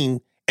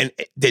scene and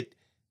that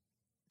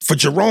for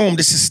Jerome,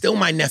 this is still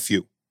my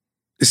nephew.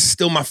 This is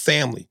still my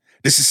family.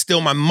 This is still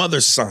my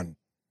mother's son,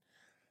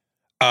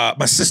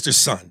 my sister's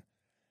son.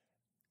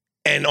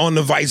 And on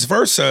the vice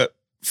versa,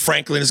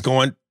 Franklin is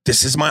going,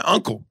 this is my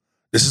uncle.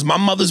 This is my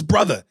mother's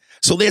brother.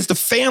 So there's the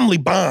family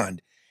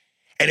bond.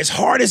 And as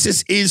hard as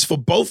this is for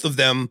both of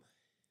them,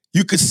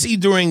 you could see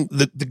during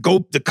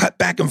the cut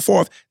back and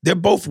forth, they're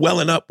both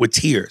welling up with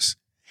tears.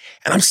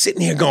 And I'm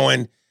sitting here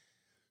going,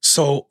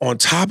 so on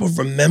top of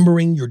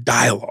remembering your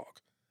dialogue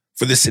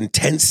for this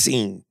intense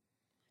scene,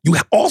 you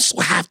also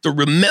have to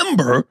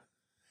remember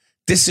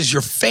this is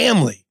your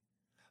family,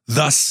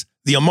 thus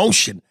the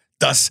emotion,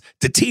 thus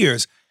the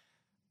tears.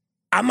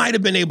 I might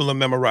have been able to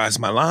memorize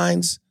my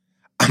lines.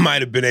 I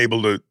might have been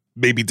able to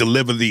maybe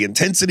deliver the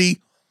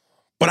intensity,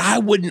 but I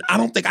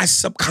don't think I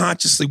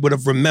subconsciously would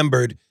have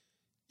remembered,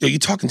 yo, you're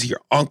talking to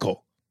your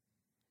uncle.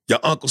 Your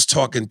uncle's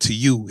talking to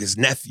you, his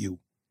nephew.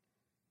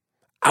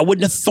 I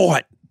wouldn't have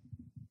thought,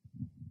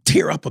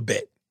 tear up a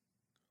bit,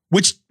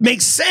 which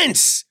makes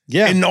sense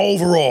in the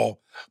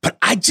overall. But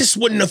I just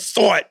wouldn't have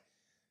thought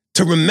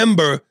to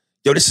remember,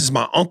 yo, this is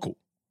my uncle.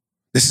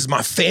 This is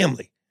my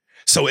family.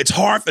 So it's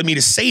hard for me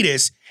to say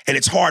this, and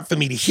it's hard for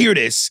me to hear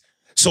this.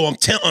 So I'm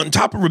on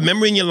top of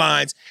remembering your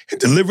lines and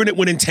delivering it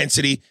with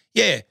intensity.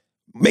 Yeah,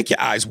 make your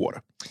eyes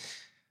water.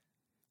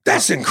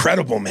 That's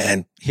incredible,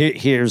 man.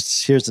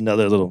 Here's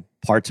another little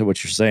part to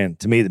what you're saying.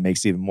 To me, that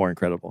makes it even more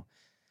incredible.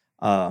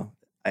 I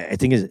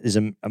think is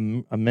a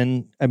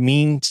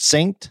mean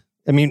saint.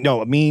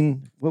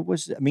 What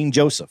was it? Amin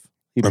Joseph.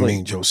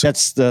 Amin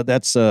Joseph.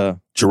 That's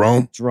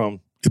Jerome. Jerome.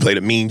 He played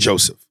Amin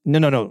Joseph.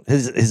 No.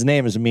 His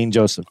name is Amin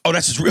Joseph. Oh,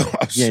 that's his real.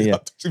 Yeah.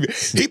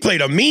 He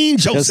played Amin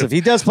Joseph.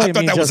 He does play. I thought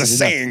Amin that Joseph. was a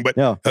saying, but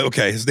no.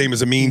 Okay, his name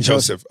is Amin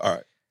Joseph. All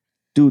right,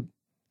 dude.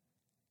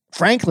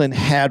 Franklin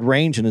had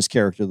range in his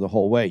character the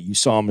whole way. You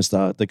saw him as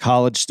the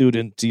college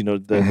student,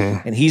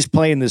 and he's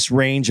playing this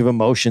range of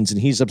emotions,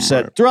 and he's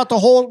upset throughout the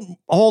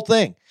whole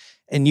thing.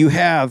 And you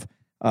have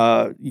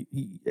Jerome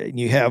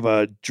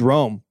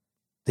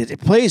that it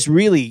plays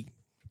really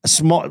a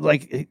small,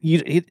 like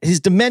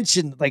his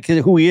dimension, like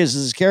who he is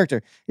as his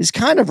character is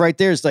kind of right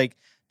there. Is like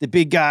the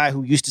big guy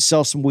who used to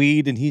sell some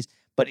weed, and he's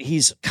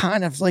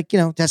kind of like,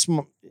 that's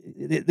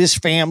this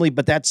family,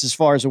 but that's as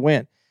far as it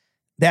went.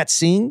 That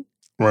scene.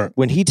 Right.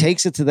 When he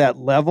takes it to that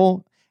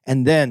level,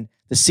 and then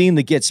the scene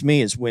that gets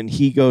me is when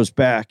he goes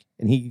back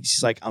and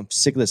he's like, I'm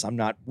sick of this. I'm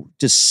not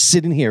just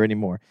sitting here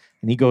anymore.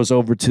 And he goes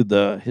over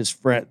to his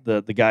friend,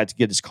 the guy, to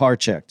get his car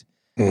checked.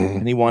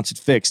 And he wants it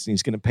fixed, and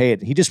he's going to pay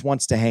it. He just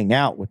wants to hang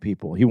out with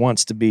people. He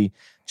wants to be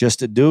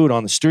just a dude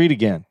on the street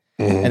again.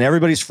 And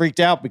everybody's freaked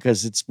out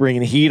because it's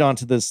bringing heat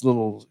onto this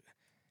little.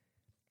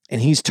 And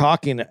he's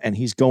talking and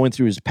he's going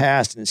through his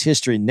past and his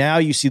history. Now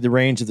you see the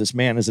range of this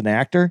man as an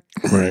actor.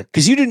 Right.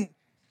 Because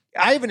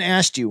I even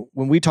asked you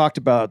when we talked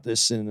about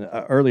this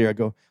earlier. I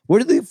go, where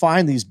do they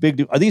find these big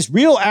dudes? Are these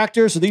real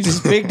actors? Or are these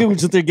big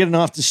dudes that they're getting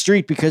off the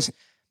street? Because,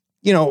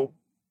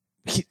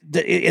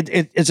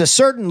 it's a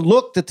certain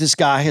look that this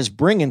guy has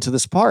bring into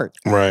this part.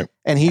 Right.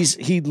 And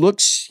he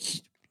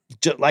looks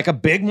just like a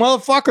big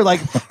motherfucker.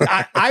 Like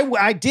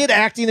I did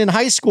acting in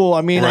high school. I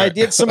mean, I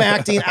did some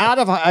acting out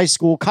of high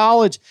school,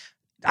 college.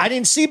 I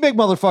didn't see big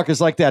motherfuckers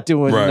like that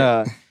doing.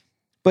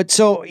 But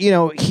so,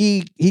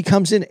 he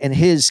comes in, and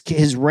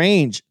his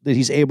range that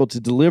he's able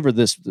to deliver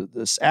this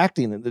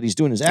acting that he's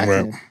doing his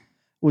acting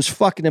was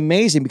fucking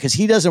amazing, because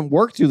he doesn't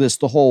work through this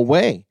the whole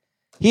way.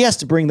 He has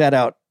to bring that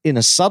out in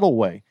a subtle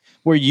way,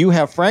 where you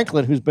have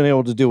Franklin, who's been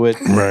able to do it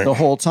the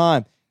whole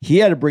time. He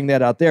had to bring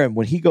that out there. And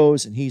when he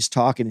goes and he's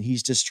talking and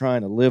he's just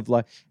trying to live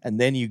life, and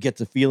then you get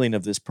the feeling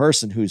of this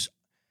person who's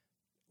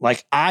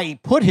like, I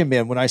put him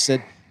in when I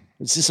said,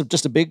 is this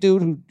just a big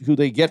dude who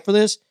they get for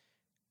this?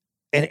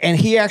 And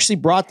he actually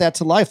brought that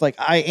to life. Like,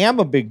 I am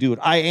a big dude.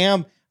 I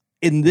am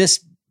in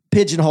this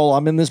pigeonhole.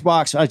 I'm in this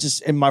box.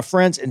 And my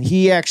friends, and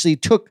he actually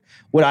took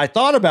what I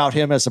thought about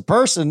him as a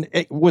person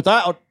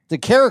without the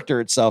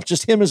character itself,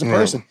 just him as a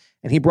person.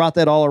 And he brought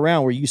that all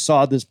around, where you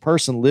saw this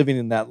person living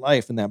in that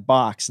life, in that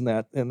box, in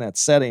that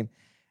setting.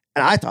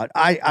 And I thought,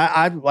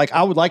 I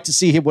would like to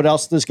see what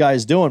else this guy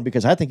is doing,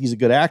 because I think he's a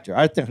good actor.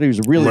 I think he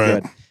was really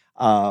good.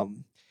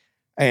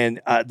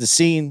 And the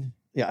scene,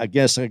 I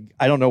guess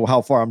I don't know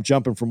how far I'm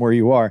jumping from where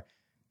you are,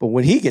 but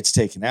when he gets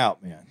taken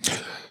out, man.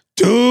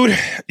 Dude,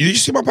 did you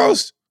see my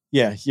post?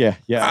 Yeah.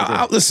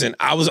 Listen,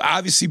 I was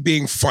obviously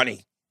being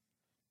funny,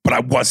 but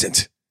I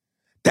wasn't.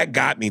 That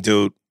got me,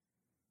 dude.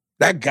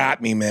 That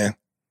got me, man.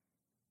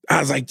 I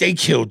was like, they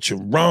killed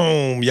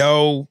Jerome,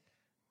 yo.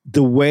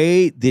 The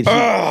way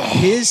that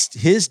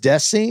his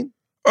death scene,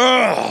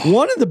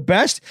 one of the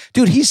best.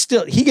 Dude,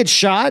 he gets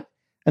shot,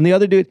 and the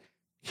other dude,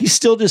 he's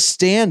still just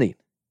standing.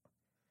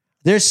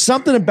 There's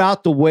something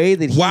about the way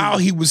that while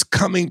he was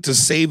coming to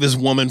save his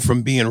woman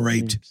from being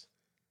raped.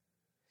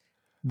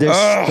 The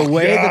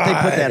way that they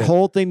put that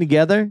whole thing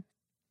together,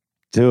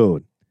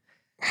 dude.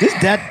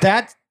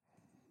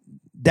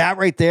 That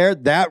right there,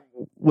 that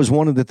was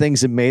one of the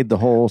things that made the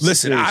whole.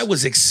 Listen, series. I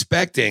was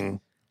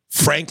expecting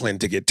Franklin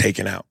to get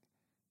taken out.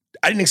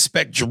 I didn't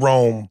expect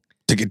Jerome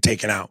to get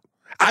taken out.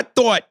 I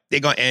thought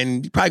he's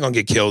probably gonna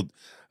get killed,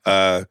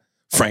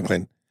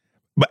 Franklin.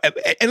 But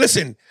and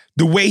listen,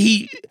 the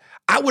way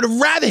I would have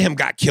rather him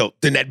got killed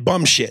than that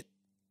bum shit.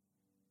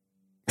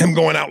 Him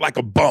going out like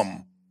a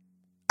bum.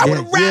 I would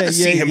have rather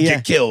see him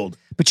get killed.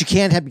 But you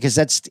can't have, because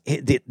that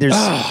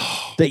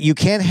you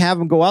can't have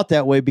him go out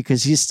that way,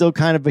 because he's still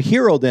kind of a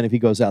hero then if he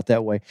goes out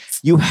that way.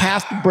 You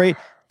have to break.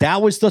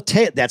 That was the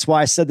tale. That's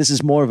why I said this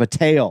is more of a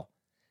tale.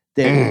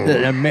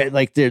 They're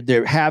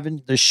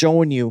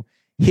showing you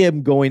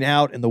him going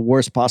out in the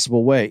worst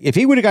possible way. If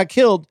he would have got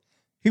killed,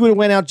 he would have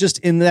went out just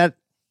in that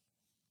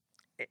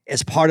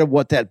as part of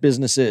what that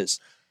business is.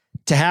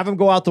 To have him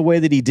go out the way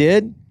that he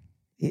did,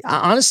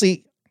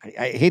 honestly,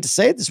 I hate to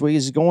say it this way,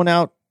 he's going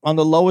out on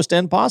the lowest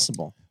end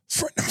possible.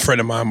 friend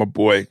of mine, my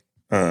boy,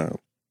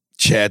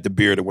 Chad the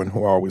Bearded one,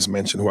 who I always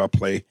mention, who I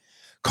play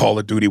Call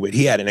of Duty with,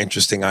 he had an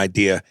interesting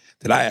idea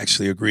that I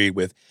actually agreed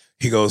with.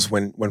 He goes,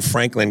 when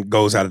Franklin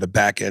goes out of the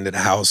back end of the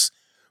house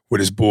with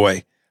his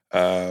boy,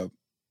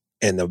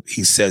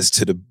 he says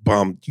to the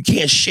bum, "You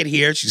can't shit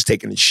here." She's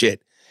taking the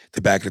shit,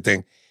 the back of the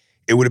thing.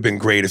 It would have been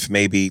great if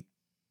maybe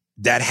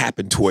that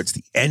happened towards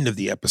the end of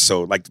the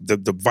episode, like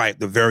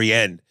the very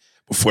end,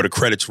 before the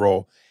credits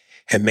roll.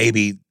 And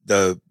maybe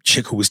the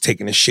chick who was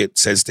taking the shit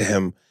says to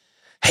him,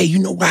 "Hey, you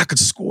know where I could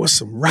score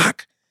some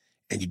rock?"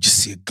 And you just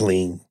see a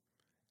gleam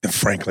in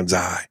Franklin's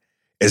eye,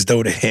 as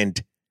though the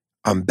hint,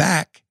 "I'm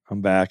back.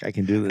 I'm back. I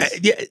can do this."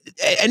 Yeah,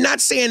 and not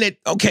saying that,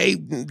 okay,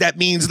 that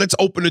means let's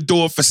open the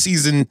door for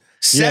season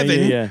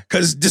 7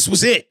 because this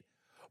was it.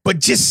 But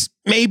just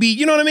maybe,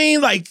 you know what I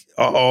mean? Like,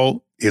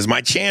 here's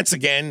my chance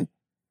again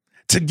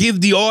to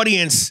give the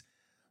audience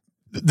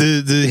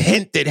the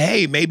hint that,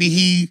 hey, maybe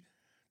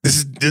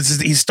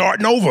he's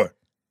starting over.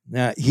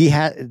 Now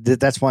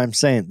that's why I'm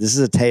saying this is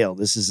a tale.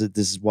 This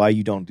is why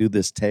you don't do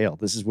this tale.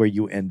 This is where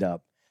you end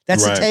up.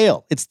 That's the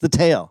tale. It's the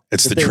tale.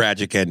 It's the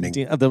tragic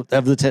ending of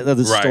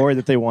the story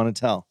that they want to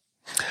tell.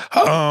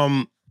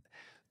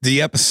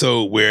 The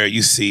episode where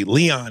you see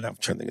Leon, I'm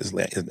trying to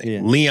think his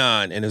name.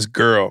 Leon and his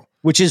girl,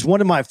 which is one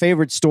of my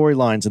favorite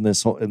storylines in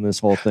this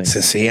whole thing.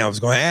 See, I was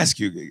going to ask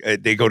you.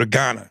 They go to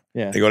Ghana.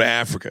 Yeah. They go to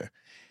Africa,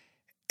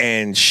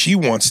 and she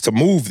wants to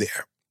move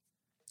there.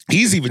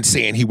 He's even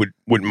saying he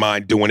wouldn't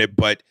mind doing it,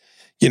 but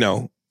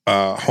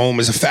home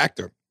is a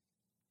factor.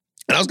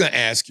 And I was going to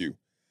ask you,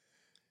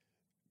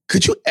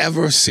 could you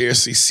ever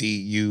seriously see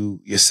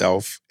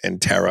yourself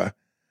and Tara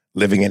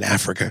living in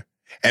Africa?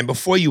 And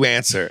before you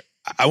answer,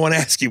 I want to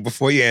ask you,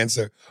 before you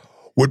answer,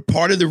 would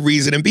part of the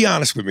reason, and be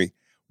honest with me,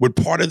 would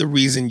part of the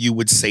reason you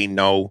would say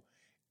no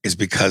is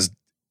because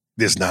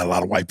there's not a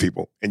lot of white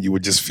people and you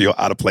would just feel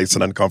out of place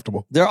and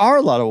uncomfortable? There are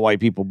a lot of white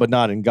people, but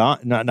not in Ghana.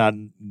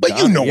 But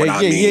you know what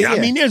I mean. I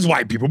mean, there's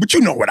white people, but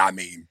you know what I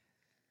mean.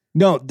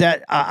 No,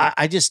 that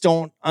I just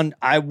don't.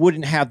 I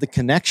wouldn't have the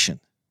connection.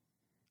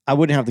 I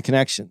wouldn't have the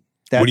connection.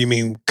 What do you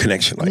mean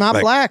connection? I'm not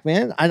black,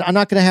 man. I'm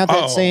not going to have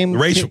that same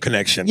racial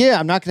connection. Yeah,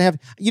 I'm not going to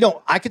have.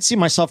 I could see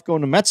myself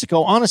going to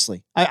Mexico.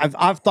 Honestly,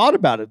 I've thought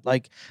about it.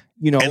 Like,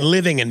 and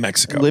living in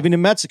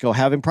Mexico,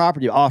 having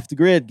property off the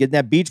grid, getting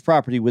that beach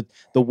property with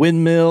the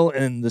windmill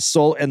and the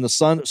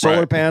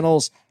solar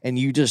panels, and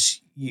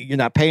you're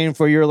not paying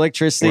for your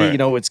electricity.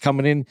 Right. It's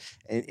coming in,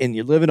 and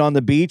you're living on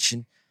the beach.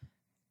 And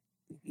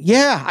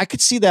yeah, I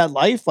could see that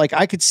life. Like,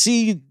 I could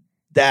see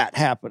that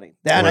happening.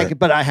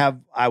 But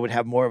I would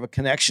have more of a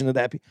connection to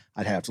that.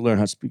 I'd have to learn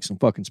how to speak some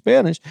fucking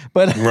Spanish,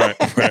 but right.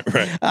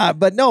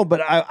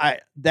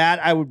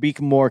 I would be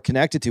more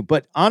connected to.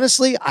 But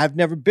honestly, I've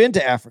never been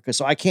to Africa,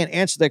 so I can't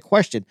answer that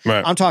question.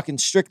 Right. I'm talking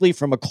strictly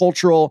from a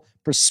cultural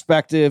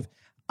perspective.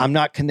 I'm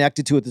not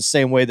connected to it the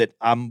same way that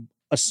I'm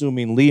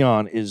assuming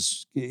Leon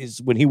is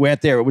when he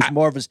went there. It was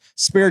more of a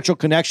spiritual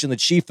connection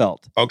that she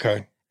felt.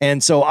 Okay.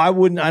 And so I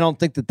don't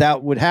think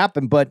that would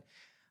happen, but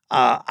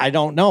I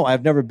don't know.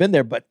 I've never been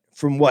there, but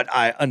from what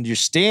I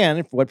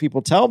understand, from what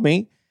people tell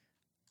me,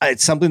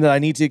 it's something that I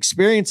need to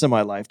experience in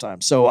my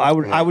lifetime. So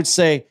I would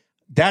say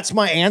that's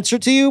my answer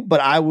to you, but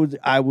I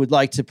would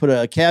like to put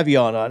a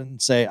caveat on it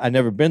and say I've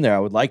never been there. I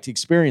would like to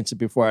experience it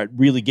before I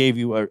really gave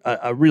you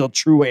a real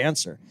true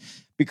answer,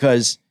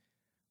 because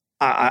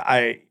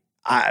I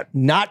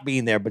not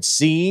being there, but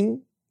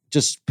seeing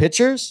just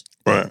pictures.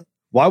 Right.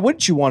 Why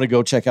wouldn't you want to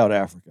go check out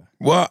Africa?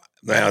 Well,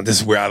 now this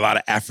is where a lot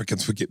of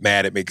Africans would get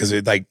mad at me, because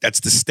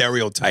that's the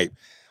stereotype.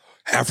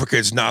 Africa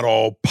is not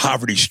all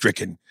poverty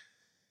stricken.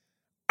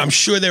 I'm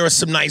sure there are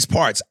some nice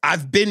parts.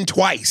 I've been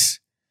twice.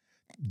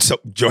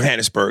 So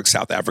Johannesburg,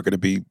 South Africa, to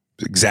be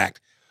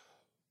exact.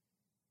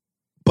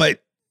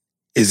 But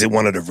is it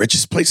one of the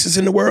richest places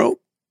in the world?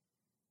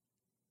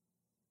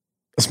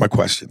 That's my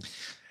question.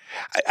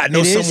 I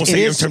know some will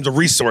say in terms of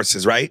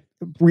resources, right?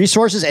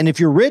 Resources, and if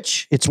you're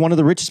rich, it's one of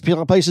the richest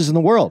places in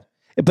the world.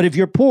 But if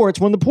you're poor, it's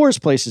one of the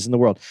poorest places in the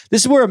world.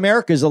 This is where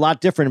America is a lot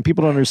different, and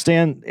people don't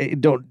understand,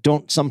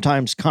 don't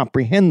sometimes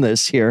comprehend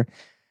this here.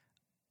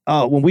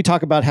 When we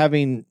talk about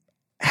having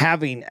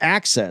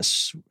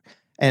access,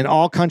 and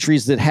all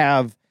countries that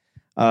have,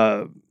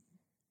 I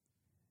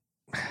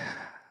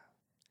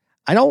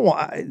don't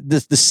want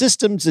the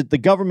systems that the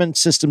government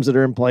systems that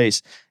are in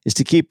place is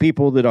to keep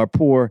people that are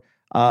poor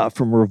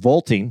from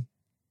revolting,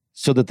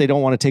 so that they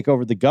don't want to take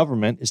over the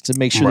government, is to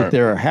make sure that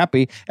they're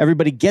happy.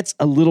 Everybody gets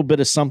a little bit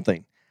of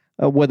something,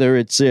 whether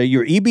it's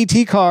your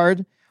EBT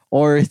card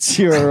or it's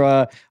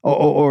your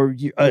or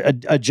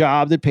a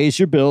job that pays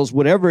your bills,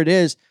 whatever it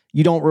is.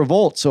 You don't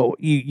revolt, so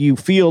you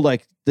feel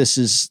like this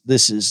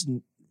is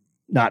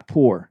not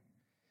poor.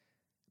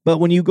 But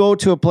when you go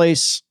to a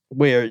place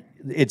where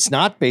it's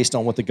not based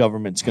on what the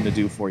government's going to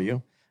do for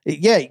you,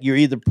 you're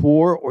either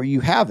poor or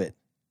you have it.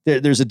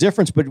 There's a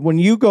difference, but when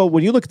you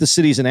look at the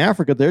cities in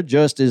Africa, they're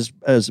just as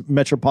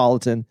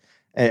metropolitan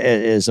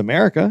as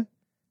America.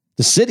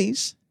 The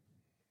cities.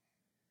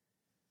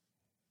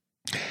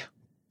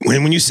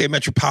 When you say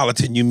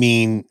metropolitan, you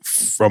mean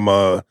from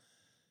a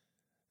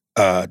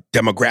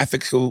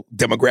demographic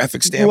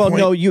standpoint?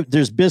 Well, no,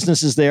 there's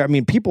businesses there. I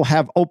mean, people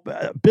have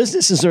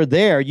businesses are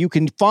there. You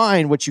can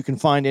find what you can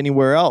find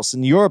anywhere else.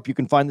 In Europe, you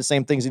can find the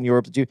same things in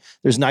Europe that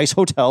there's nice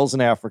hotels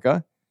in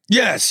Africa.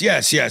 Yes.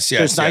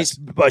 There's nice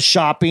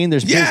shopping.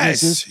 There's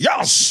businesses.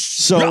 Yes.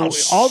 So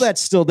all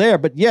that's still there.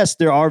 But yes,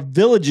 there are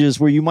villages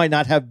where you might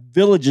not have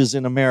villages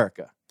in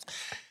America.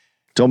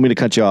 Don't mean to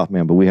cut you off,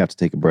 man, but we have to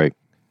take a break.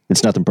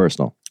 It's nothing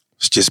personal.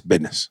 It's just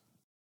business.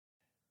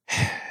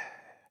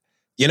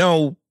 You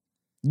know,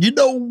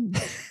 dude,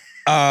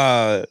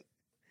 I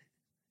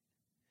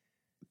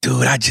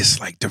just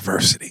like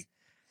diversity.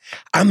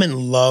 I'm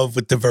in love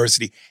with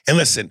diversity. And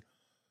listen,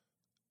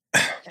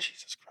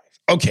 Jesus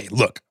Christ. Okay,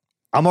 look.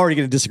 I'm already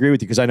going to disagree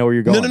with you because I know where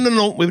you're going.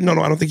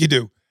 No, I don't think you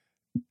do.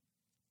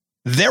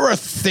 There are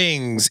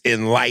things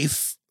in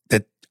life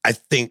that I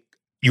think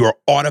you are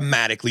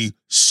automatically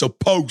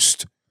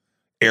supposed,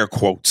 air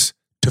quotes,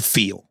 to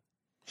feel.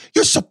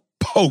 You're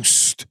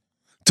supposed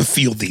to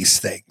feel these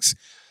things.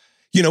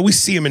 You know, we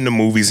see them in the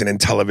movies and in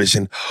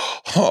television.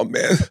 Oh,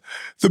 man,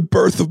 the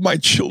birth of my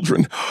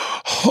children.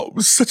 Oh, it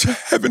was such a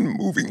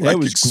heaven-moving like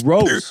experience.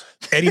 Gross.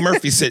 Eddie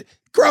Murphy said,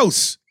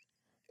 gross.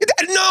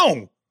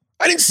 No.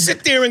 I didn't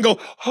sit there and go,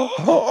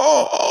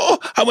 oh.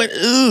 I went,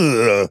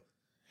 ugh.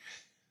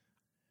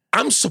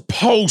 I'm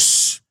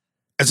supposed,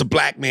 as a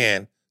black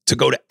man, to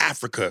go to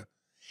Africa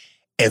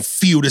and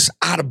feel this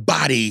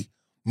out-of-body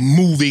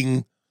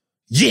moving,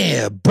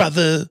 yeah,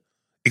 brother,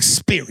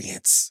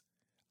 experience.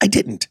 I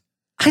didn't.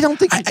 I don't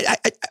think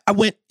I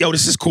went, yo,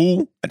 this is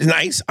cool. It's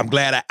nice. I'm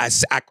glad I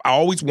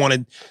always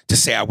wanted to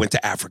say I went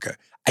to Africa.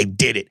 I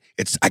did it.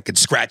 I could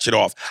scratch it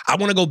off. I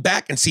want to go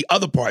back and see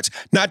other parts,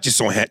 not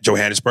just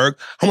Johannesburg.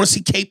 I want to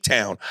see Cape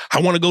Town.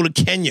 I want to go to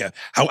Kenya.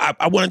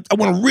 I want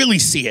to really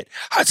see it.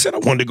 I said I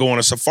wanted to go on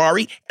a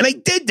safari, and I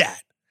did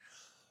that.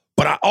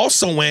 But I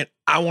also went,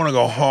 I want to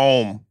go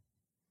home.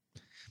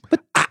 But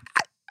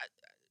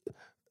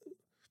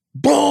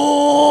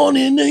born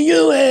in the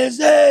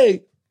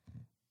USA.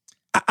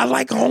 I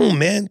like home,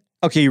 man.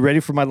 Okay, you ready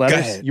for my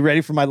letters? You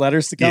ready for my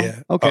letters to come?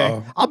 Yeah.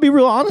 Okay. I'll be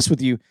real honest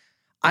with you.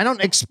 I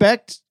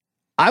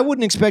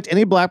wouldn't expect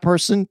any black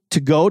person to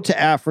go to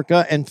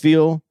Africa and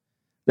feel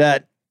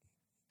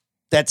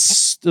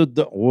that's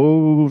the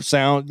whoa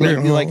sound.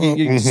 Like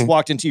you just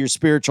walked into your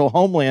spiritual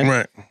homeland.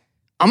 Right.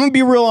 I'm going to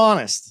be real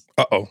honest.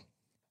 Uh-oh.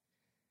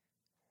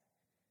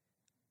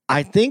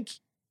 I think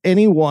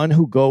anyone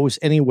who goes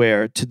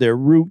anywhere to their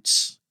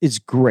roots is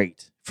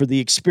great for the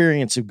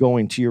experience of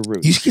going to your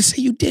roots. You can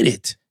say you did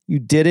it. You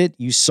did it.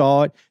 You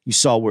saw it. You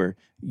saw where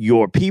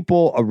your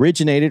people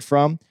originated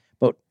from.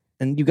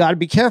 And you got to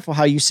be careful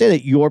how you say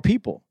that, your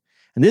people.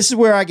 And this is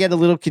where I get a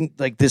little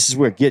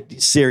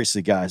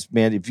seriously, guys,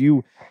 man.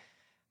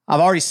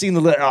 I've already seen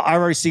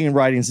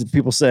writings that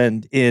people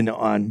send in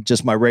on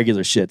just my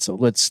regular shit. So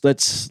let's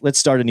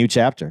start a new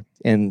chapter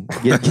and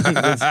get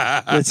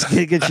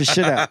your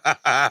shit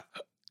out.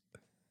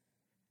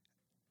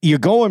 You're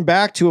going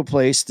back to a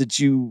place that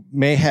you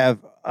may have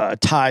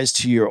ties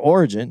to your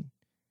origin,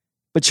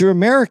 but you're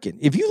American.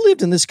 If you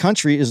lived in this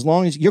country, as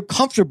long as you're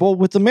comfortable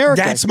with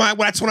America, that's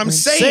what I'm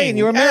saying.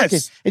 You're American,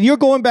 and you're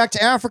going back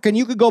to Africa, and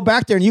you could go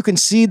back there and you can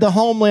see the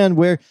homeland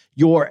where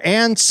your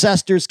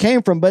ancestors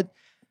came from. But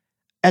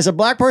as a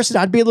black person,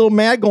 I'd be a little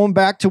mad going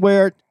back to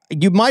where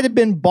you might have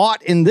been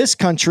bought in this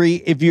country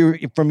if you're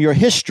from your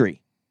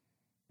history,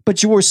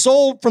 but you were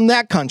sold from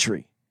that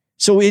country.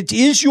 So it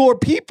is your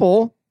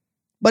people,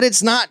 but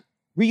it's not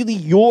really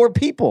your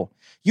people.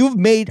 You've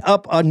made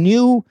up a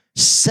new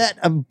set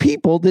of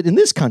people that in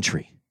this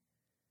country.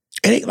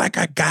 It ain't like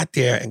I got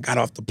there and got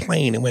off the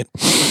plane and went,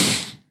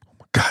 oh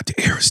my God, the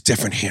air is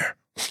different here.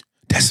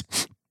 Is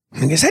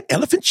that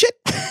elephant shit?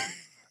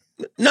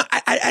 No,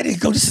 I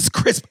didn't go, this is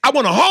crisp. I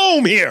want a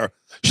home here.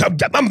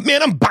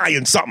 I'm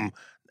buying something.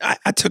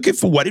 I took it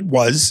for what it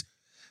was.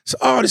 So,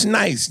 it's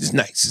nice. It's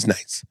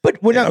nice.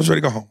 But I was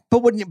ready to go home.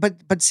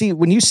 But see,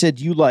 when you said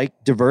you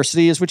like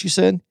diversity is what you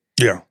said?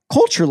 Yeah.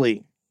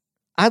 Culturally,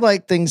 I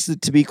like things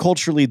to be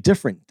culturally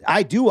different.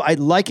 I do. I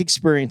like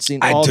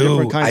experiencing all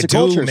different kinds of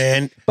cultures.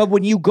 Man. But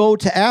when you go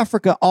to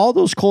Africa, all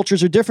those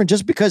cultures are different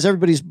just because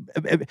everybody's,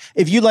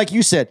 if you, like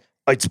you said,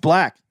 it's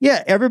black.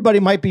 Yeah, everybody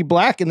might be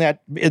black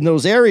in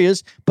those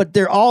areas, but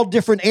they're all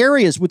different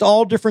areas with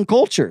all different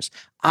cultures.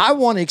 I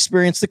want to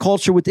experience the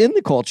culture within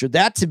the culture.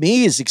 That to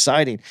me is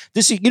exciting.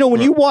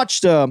 When you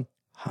watched,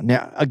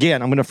 now,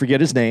 again, I'm going to forget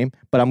his name,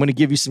 but I'm going to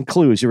give you some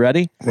clues. You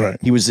ready? Right.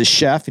 He was a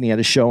chef, and he had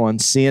a show on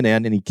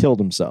CNN, and he killed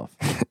himself.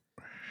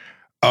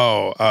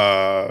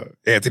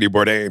 Anthony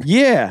Bourdain.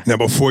 Yeah. Now,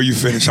 before you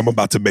finish, I'm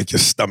about to make your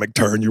stomach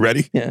turn. You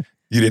ready? Yeah.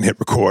 You didn't hit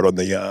record on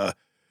the...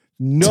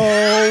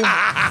 No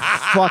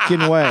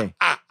fucking way.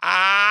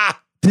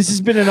 This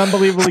has been an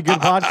unbelievably good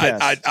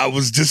podcast. I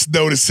was just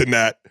noticing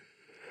that.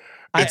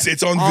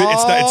 It's on.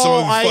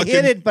 I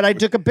hit it, but I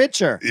took a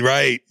picture.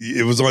 Right.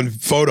 It was on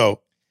photo.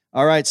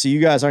 All right, so you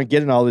guys aren't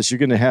getting all this. You're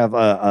going to have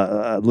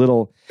a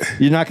little.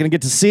 You're not going to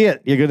get to see it.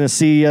 You're going to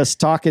see us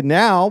talking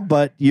now,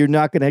 but you're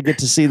not going to get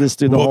to see this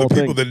through the whole thing. Well,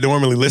 the people that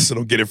normally listen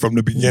will get it from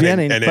the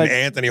beginning, and then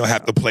Anthony will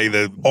have to play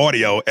the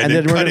audio and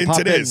then cut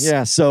into this.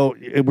 Yeah, so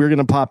we're going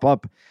to pop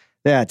up.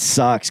 That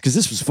sucks because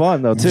this was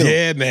fun though too.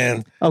 Yeah,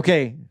 man.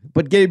 Okay,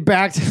 but getting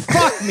back to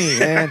fuck me,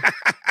 man.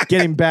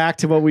 Getting back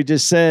to what we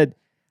just said.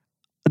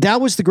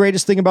 That was the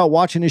greatest thing about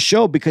watching his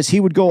show because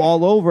he would go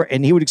all over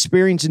and he would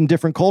experience in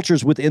different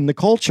cultures within the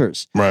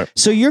cultures. Right.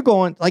 So you're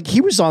going, like he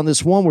was on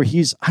this one where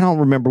I don't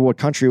remember what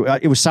country,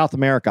 it was South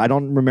America. I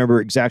don't remember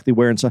exactly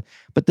where and so,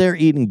 but they're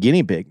eating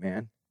guinea pig,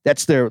 man.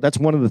 That's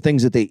one of the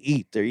things that they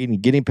eat. They're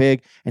eating guinea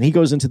pig and he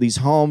goes into these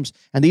homes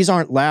and these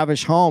aren't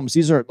lavish homes.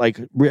 These are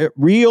like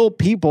real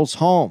people's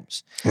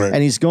homes. Right.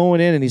 And he's going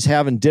in and he's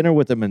having dinner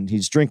with them and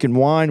he's drinking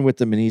wine with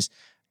them and he's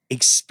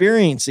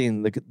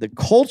experiencing the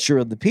culture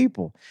of the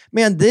people.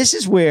 Man, this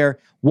is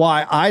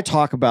why I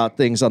talk about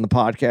things on the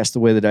podcast the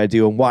way that I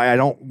do and why I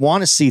don't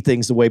want to see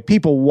things the way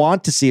people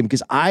want to see them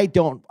because I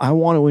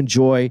want to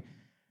enjoy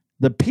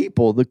the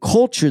people, the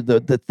culture,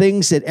 the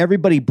things that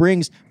everybody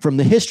brings from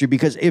the history.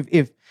 Because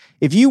if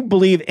you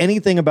believe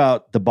anything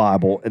about the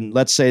Bible, and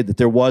let's say that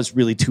there was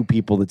really two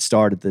people that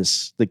started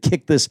this, that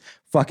kicked this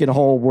fucking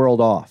whole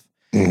world off,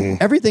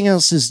 everything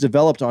else is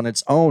developed on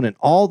its own, and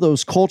all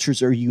those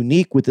cultures are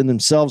unique within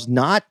themselves,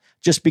 not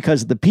just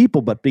because of the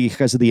people, but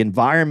because of the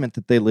environment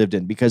that they lived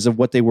in, because of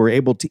what they were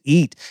able to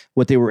eat,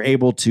 what they were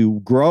able to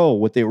grow,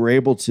 what they were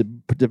able to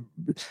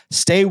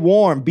stay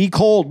warm, be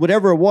cold,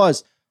 whatever it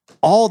was.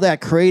 All that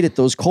created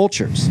those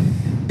cultures.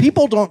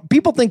 People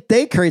think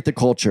they create the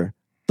culture.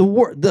 The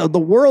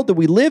world that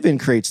we live in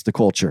creates the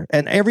culture,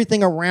 and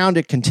everything around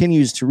it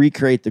continues to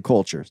recreate the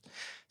cultures.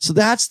 So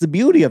that's the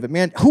beauty of it,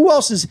 man. Who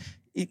else is?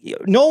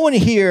 No one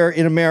here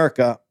in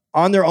America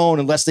on their own,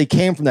 unless they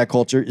came from that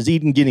culture, is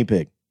eating guinea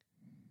pig.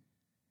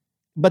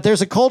 But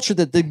there's a culture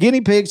that the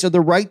guinea pigs are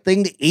the right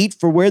thing to eat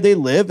for where they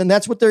live, and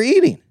that's what they're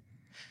eating.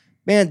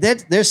 Man,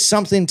 there's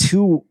something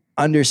to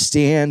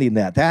understanding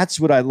that. That's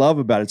what I love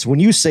about it. So when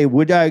you say,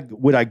 would I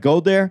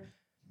go there?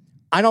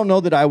 I don't know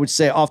that I would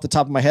say off the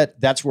top of my head,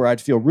 that's where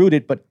I'd feel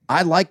rooted, but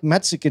I like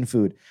Mexican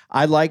food.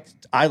 I like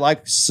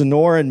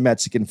Sonoran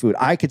Mexican food.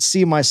 I could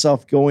see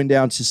myself going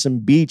down to some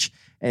beach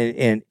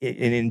and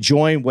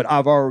enjoying what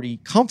I've already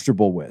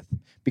comfortable with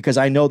because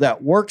I know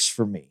that works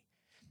for me.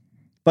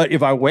 But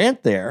if I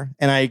went there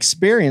and I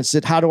experienced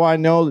it, how do I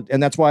know?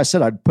 And that's why I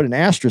said I'd put an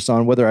asterisk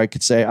on whether I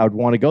could say I would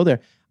want to go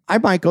there. I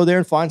might go there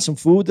and find some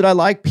food that I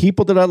like,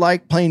 people that I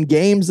like, playing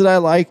games that I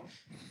like,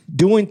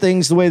 doing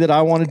things the way that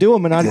I want to do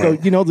them. And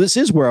I'd go, this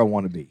is where I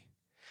want to be.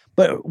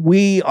 But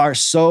we are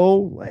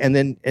and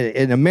then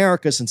in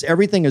America, since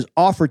everything is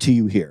offered to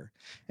you here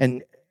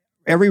and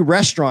every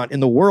restaurant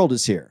in the world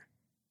is here,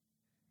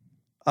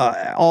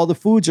 all the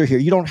foods are here.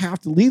 You don't have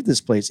to leave this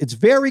place. It's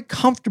very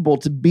comfortable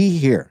to be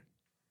here.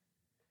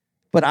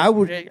 But I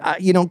would,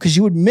 because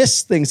you would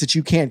miss things that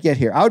you can't get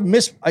here. I would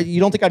miss,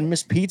 you don't think I'd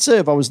miss pizza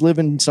if I was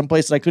living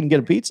someplace that I couldn't get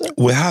a pizza?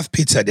 We have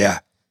pizza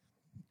there.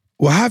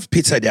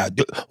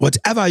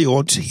 Whatever you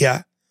want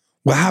here,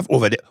 we have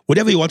over there.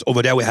 Whatever you want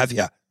over there, we have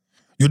here.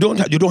 You don't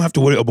have to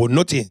worry about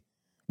nothing.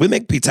 We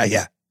make pizza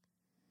here.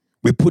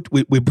 We got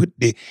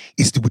the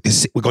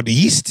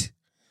yeast,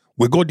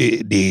 we got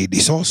the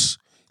sauce,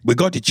 we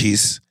got the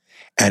cheese,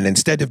 and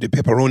instead of the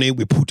pepperoni,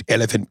 we put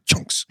elephant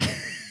chunks.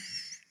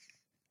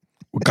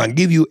 We can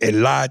give you a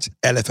large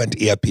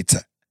elephant ear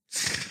pizza.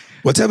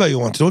 Whatever you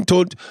want.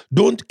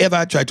 Don't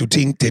ever try to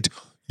think that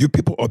you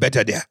people are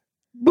better there.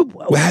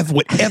 We have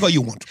whatever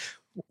you want.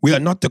 We are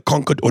not the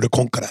conquered or the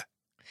conqueror.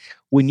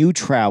 When you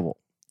travel,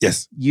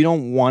 yes, you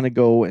don't want to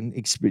go and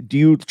do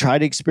you try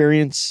to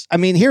experience? I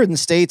mean, here in the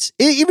States,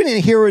 even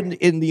here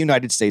in the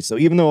United States, though,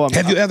 even though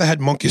have you ever had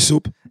monkey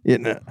soup?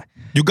 No.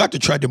 You got to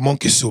try the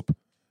monkey soup,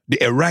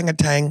 the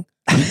orangutan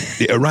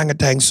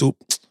soup.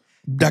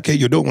 Dake,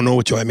 you don't know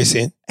what you're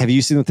missing. Have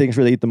you seen the things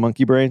where they eat the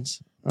monkey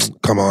brains?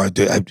 Come on,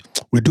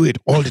 we do it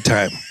all the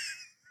time.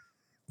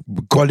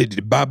 We call it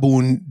the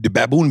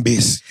baboon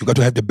base. You got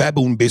to have the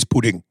baboon base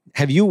pudding.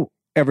 Have you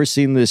ever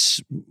seen this?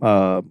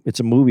 It's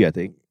a movie, I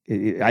think.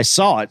 I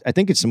saw it. I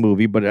think it's a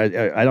movie, but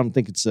I don't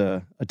think it's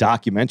a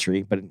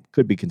documentary, but it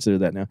could be considered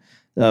that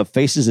now.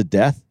 Faces of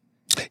Death?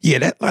 Yeah,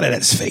 a lot of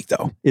that's fake,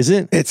 though. Is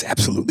it? It's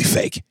absolutely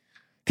fake.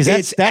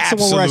 Because that's the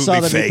one where I saw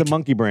them eat the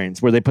monkey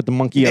brains, where they put the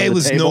monkey on the table. It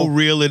was no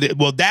real in it.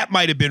 Well, that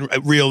might have been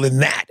real in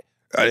that.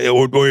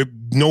 Or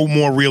no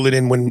more real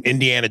than when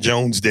Indiana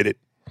Jones did it.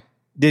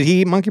 Did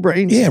he eat monkey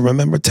brains? Yeah,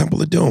 remember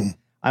Temple of Doom?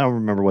 I don't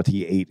remember what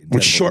he ate.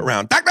 With Short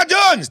Round. Dr.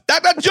 Jones!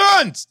 Dr.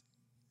 Jones!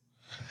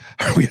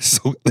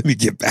 Let me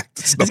get back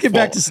to Snowfall. Let's get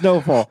back to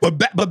Snowfall.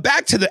 But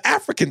back to the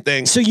African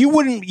thing. So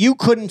you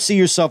couldn't see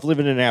yourself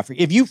living in Africa.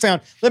 If you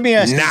found, let me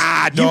ask you,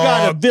 dog. You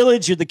got a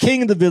village, you're the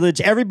king of the village,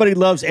 everybody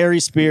loves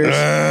Aries Spears.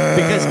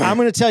 Because I'm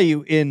going to tell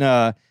you, in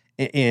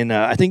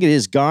I think it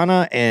is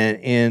Ghana and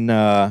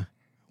in,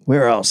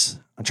 where else?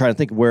 I'm trying to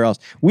think of where else.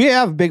 We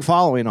have a big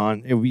following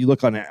on, if you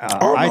look on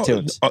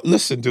iTunes.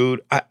 Listen,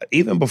 dude,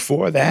 even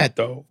before that,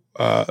 though,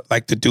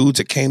 like the dudes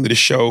that came to the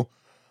show,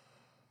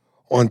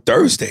 on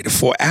Thursday, the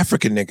 4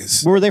 African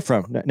niggas. Where were they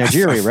from?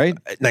 Nigeria, right?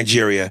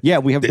 Nigeria. Yeah,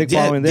 we have a big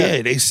following there.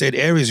 Yeah, they said,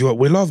 Aries,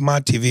 we love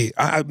Mad TV.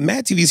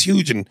 Mad TV is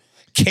huge in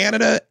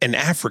Canada and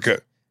Africa.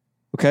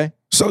 Okay.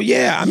 So,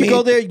 yeah, I mean. You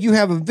go there, you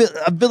have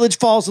a village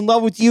falls in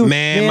love with you.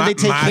 Man, they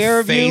take care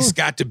of you. My face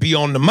got to be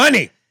on the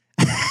money.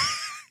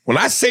 When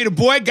I say the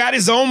boy got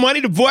his own money,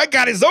 the boy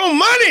got his own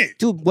money.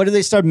 Dude, what do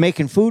they start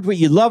making food with?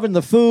 You're loving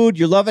the food.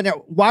 You're loving it.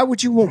 Why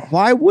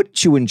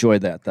wouldn't you enjoy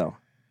that, though?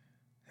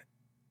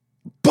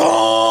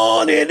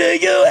 Born in the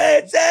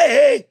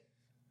USA.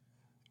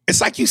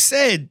 It's like you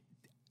said,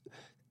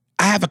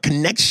 I have a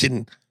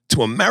connection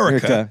to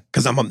America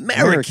because I'm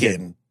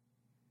American.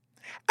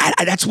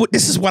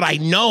 This is what I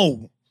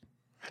know.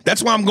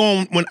 That's why I'm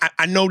going when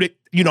I know that,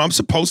 I'm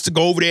supposed to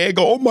go over there and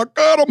go, oh my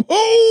God, I'm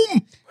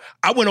home.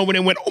 I went over there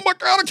and went, oh my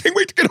God, I can't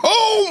wait to get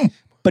home.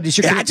 But is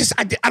your I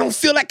don't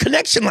feel that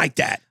connection like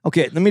that.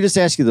 Okay, let me just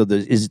ask you though,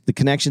 is the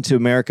connection to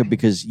America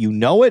because you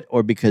know it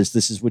or because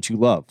this is what you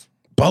love?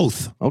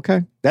 Both.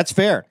 Okay, that's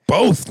fair.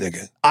 Both,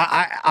 nigga.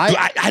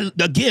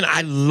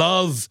 I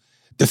love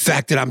the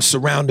fact that I'm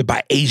surrounded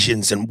by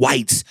Asians and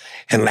whites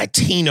and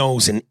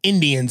Latinos and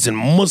Indians and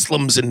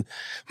Muslims and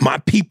my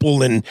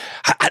people, and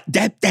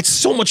that's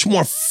so much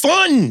more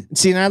fun.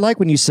 See, and I like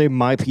when you say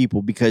my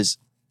people because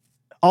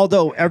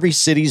although every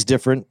city's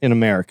different in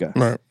America,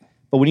 right.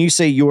 But when you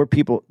say your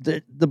people,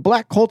 the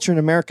black culture in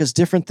America is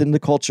different than the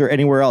culture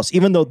anywhere else,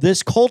 even though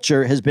this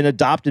culture has been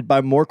adopted by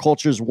more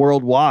cultures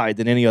worldwide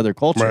than any other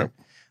culture. Right.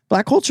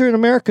 Black culture in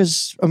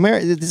America's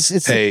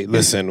Hey,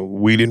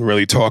 listen, we didn't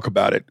really talk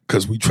about it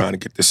because we trying to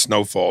get this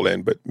Snowfall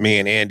in, but me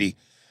and Andy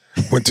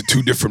went to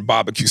 2 different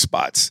barbecue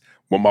spots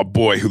where my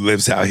boy who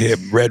lives out here,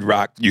 Red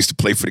Rock, used to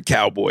play for the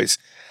Cowboys.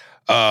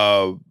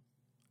 Black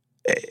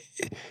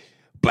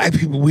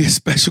people, we a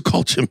special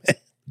culture, man.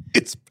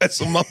 It's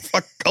special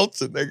motherfucking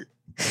culture, nigga.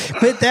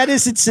 But that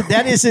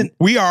isn't.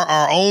 We are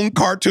our own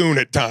cartoon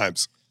at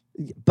times.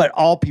 But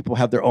all people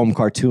have their own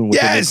cartoon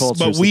within their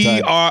culture. Yes, but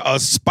we are a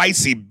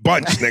spicy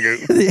bunch,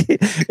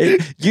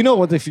 nigga. You know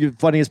what the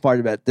funniest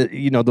part about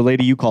the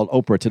lady you called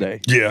Oprah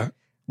today? Yeah.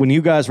 When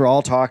you guys were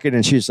all talking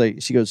and she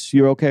goes,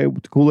 you're okay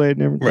with the Kool-Aid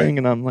and everything? Right.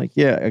 And I'm like,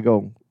 yeah. I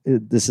go,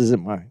 this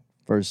isn't my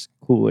first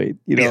Kool-Aid.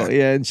 Yeah.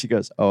 And she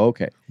goes, oh,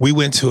 okay. We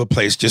went to a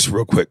place just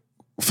real quick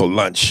for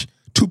lunch.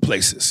 2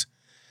 places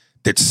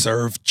that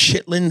serve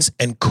chitlins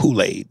and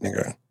Kool-Aid,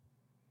 nigga.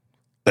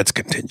 Let's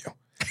continue.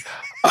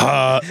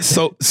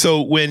 So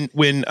when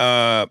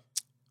Leon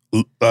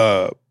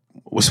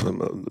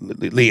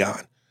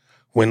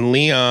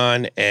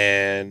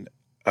and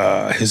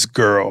his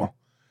girl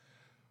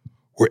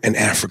were in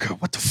Africa.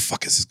 What the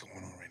fuck is this going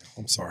on right now?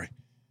 I'm sorry.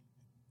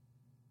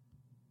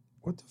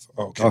 What the fuck?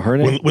 Okay. Oh, her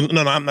name?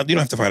 No, I'm not. You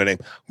don't have to find a name.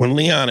 When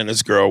Leon and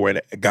his girl were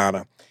in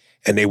Ghana,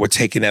 and they were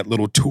taking that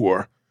little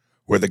tour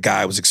where the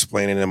guy was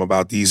explaining to them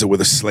about these are where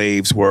the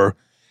slaves were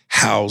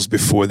housed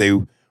before they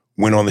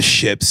went on the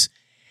ships.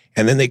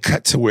 And then they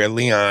cut to where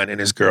Leon and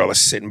his girl are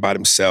sitting by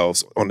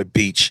themselves on the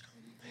beach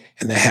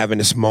and they're having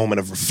this moment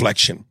of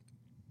reflection.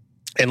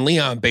 And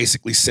Leon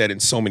basically said in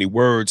so many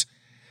words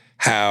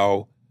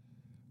how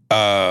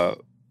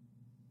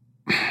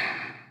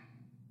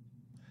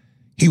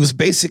he was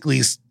basically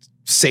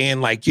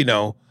saying like,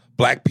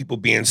 black people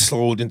being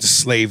sold into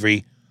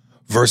slavery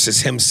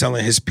versus him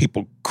selling his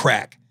people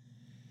crack.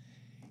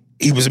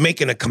 He was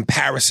making a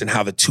comparison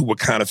how the two were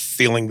kind of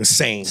feeling the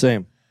same.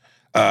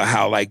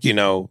 How like, you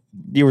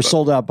were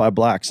sold out by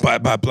blacks. By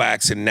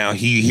blacks, and now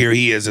here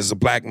he is as a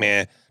black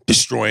man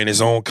destroying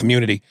his own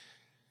community.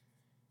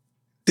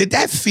 Did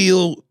that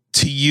feel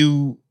to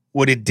you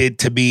what it did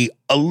to be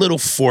a little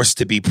forced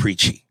to be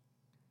preachy?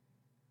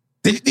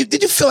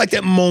 Did you feel like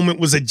that moment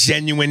was a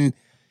genuine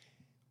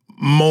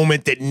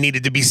moment that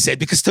needed to be said?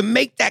 Because to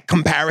make that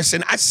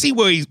comparison, I see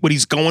what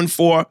he's going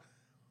for.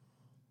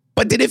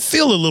 But did it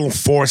feel a little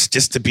forced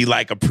just to be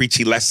like a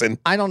preachy lesson?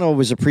 I don't know if it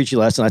was a preachy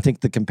lesson. I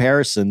think the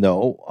comparison,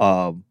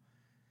 though,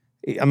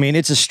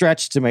 it's a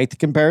stretch to make the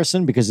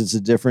comparison because it's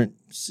a different,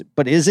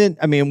 but isn't,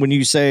 when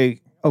you say,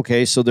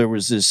 okay, so there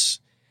was this,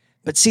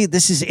 but see, it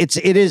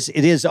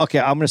is, okay,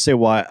 I'm going to say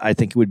why I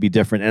think it would be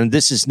different. And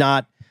this is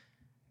not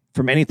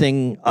from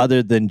anything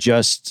other than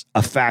just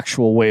a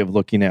factual way of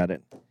looking at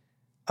it.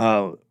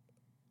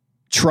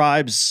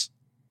 Tribes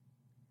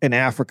in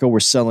Africa were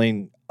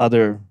selling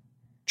other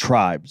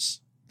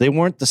tribes. They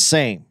weren't the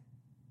same.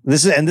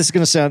 This is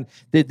going to sound,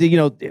 we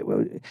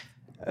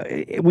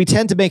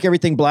tend to make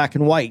everything black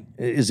and white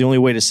is the only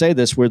way to say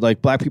this, where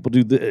like black people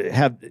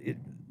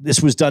this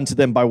was done to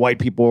them by white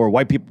people, or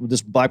black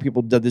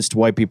people did this to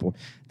white people.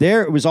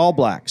 There, it was all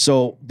black.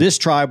 So this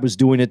tribe was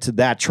doing it to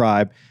that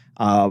tribe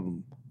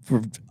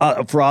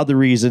for other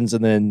reasons,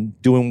 and then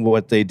doing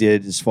what they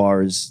did as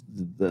far as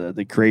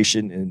the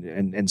creation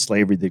and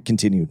slavery that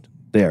continued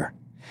there.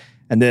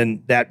 And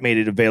then that made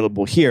it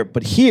available here.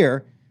 But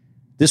here,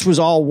 this was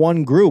all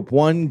one group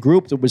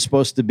that was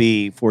supposed to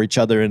be for each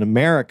other in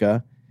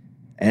America.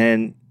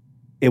 And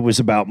it was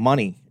about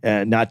money,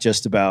 not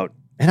just about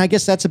And I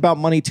guess that's about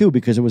money too,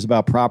 because it was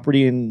about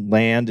property and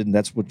land, and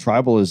that's what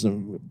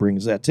tribalism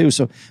brings that too.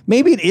 So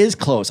maybe it is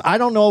close. I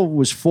don't know if it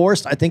was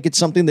forced. I think it's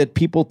something that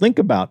people think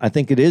about. I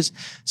think it is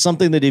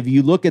something that if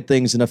you look at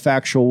things in a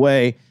factual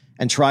way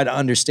and try to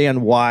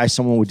understand why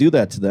someone would do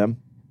that to them,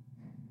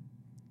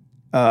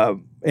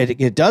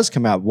 it does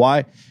come out.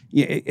 Why?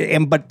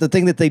 But the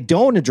thing that they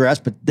don't address,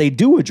 but they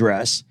do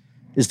address,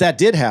 is that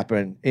did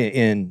happen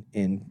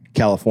in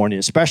California,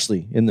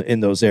 especially in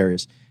those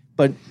areas.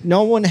 But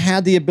no one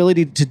had the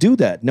ability to do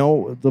that.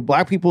 No, the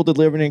black people that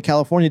lived in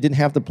California didn't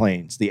have the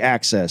planes, the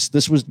access.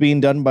 This was being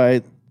done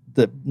by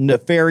the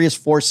nefarious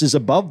forces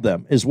above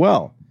them as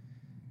well.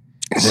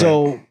 Right.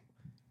 So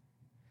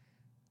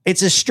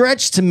it's a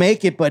stretch to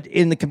make it, but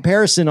in the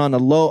comparison on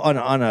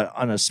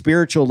a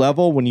spiritual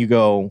level, when you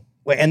go,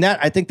 and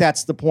that I think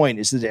that's the point,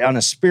 is that on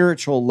a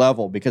spiritual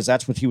level, because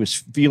that's what he was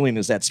feeling,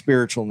 is that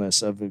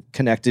spiritualness of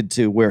connected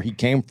to where he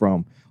came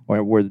from,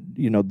 or where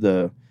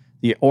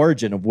the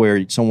origin of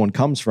where someone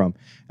comes from,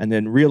 and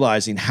then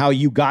realizing how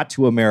you got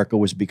to America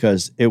was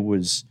because it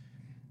was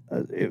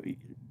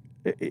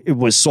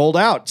sold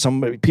out.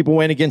 Some people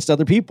went against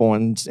other people,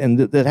 and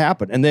that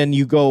happened. And then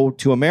you go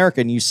to America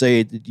and you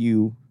say that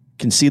you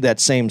can see that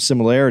same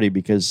similarity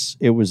because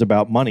it was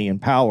about money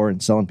and power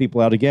and selling people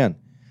out again.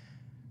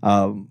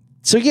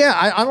 So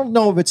yeah, I don't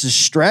know if it's a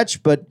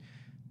stretch, but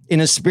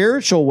in a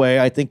spiritual way,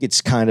 I think it's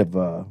kind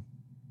of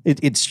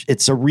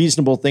it's a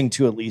reasonable thing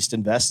to at least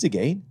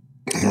investigate.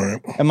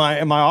 Right. Am I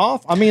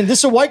off? I mean, this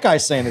is a white guy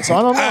saying it, so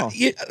I don't know.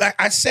 Like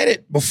I said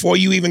it before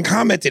you even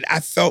commented. I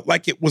felt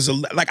like it was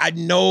like I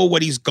know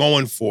what he's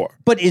going for.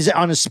 But is it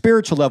on a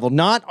spiritual level,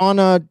 not on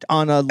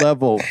a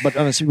level, but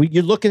on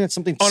you're looking at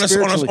something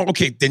spiritually?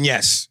 Okay, then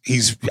yes,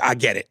 I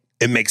get it.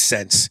 It makes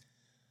sense.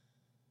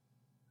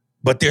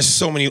 But there's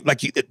so many other.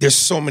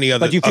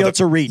 But you feel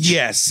it's a reach.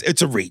 Yes,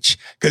 it's a reach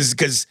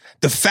because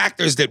the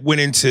factors that went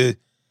into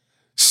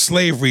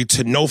slavery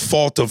to no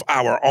fault of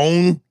our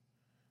own.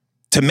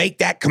 To make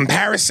that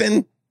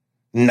comparison,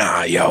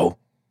 nah, yo.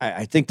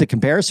 I think the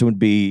comparison would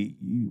be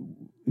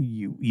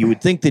you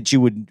would think that you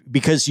would,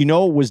 because it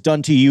was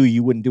done to you,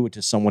 you wouldn't do it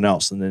to someone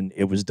else, and then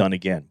it was done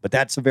again. But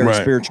that's a very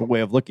spiritual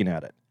way of looking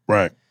at it.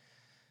 Right.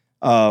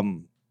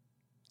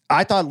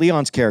 I thought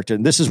Leon's character,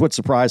 and this is what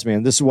surprised me,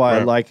 and this is why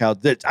I like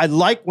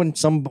when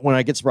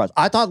I get surprised.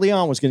 I thought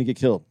Leon was going to get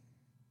killed.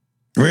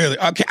 Really?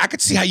 Okay, I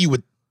could see how you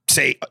would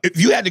say if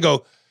you had to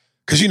go,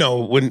 because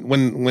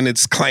when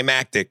it's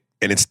climactic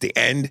and it's the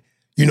end.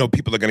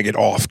 People are going to get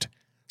offed.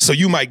 So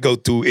you might go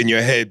through in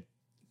your head,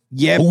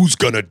 who's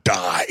going to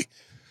die?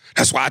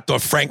 That's why I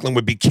thought Franklin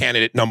would be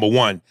candidate number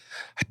one.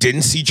 I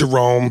didn't see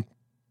Jerome.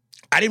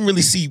 I didn't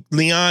really see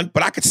Leon,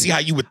 but I could see how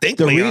you would think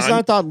Leon. The reason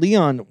I thought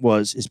Leon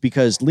is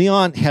because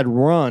Leon had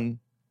run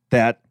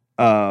that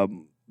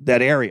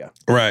area.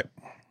 Right.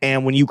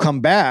 And when you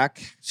come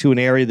back to an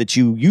area that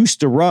you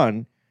used to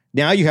run,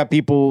 now you have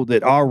people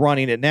that are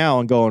running it now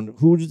and going,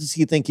 who does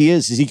he think he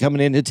is? Is he coming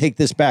in to take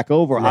this back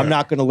over? Right. I'm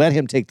not going to let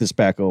him take this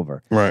back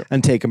over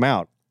and take him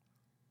out.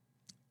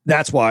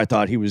 That's why I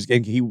thought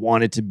he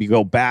wanted to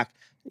go back.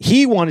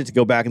 He wanted to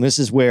go back, and this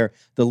is where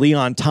the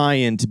Leon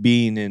tie-in to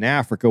being in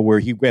Africa, where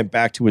he went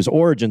back to his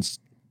origin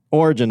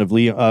of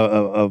Leon,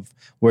 of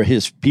where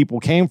his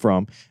people came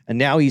from, and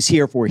now he's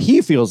here for where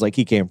he feels like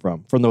he came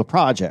from the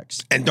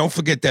projects. And don't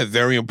forget that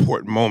very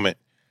important moment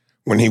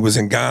when he was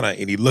in Ghana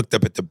and he looked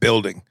up at the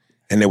building.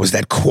 And there was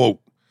that quote.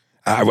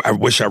 I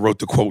wish I wrote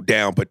the quote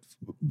down, but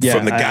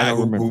from the guy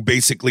who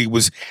basically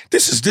was,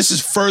 this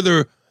is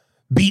further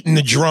beating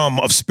the drum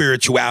of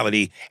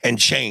spirituality and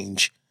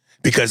change,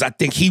 because I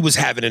think he was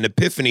having an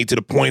epiphany to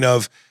the point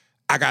of,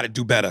 I got to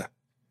do better.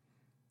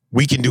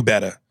 We can do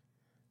better.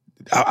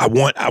 I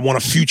want a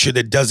future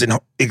that doesn't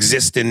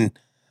exist in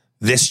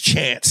this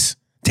chance,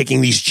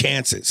 taking these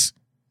chances.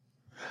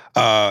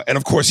 And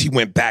of course, he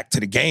went back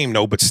to the game,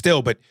 though, but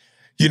still,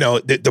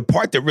 the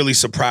part that really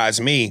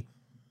surprised me.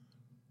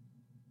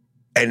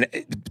 And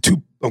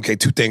two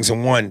things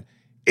in one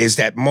is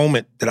that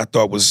moment that I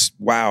thought was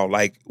wow,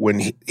 like when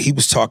he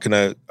was talking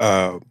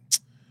to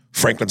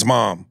Franklin's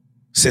mom,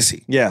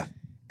 Sissy. Yeah.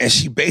 And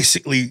she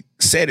basically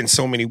said in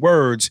so many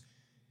words,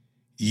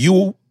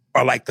 you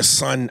are like the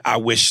son I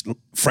wish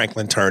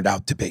Franklin turned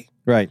out to be.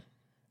 Right.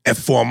 And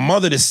for a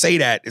mother to say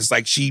that, it's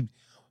like she,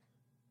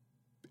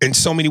 in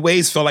so many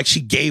ways, felt like she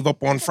gave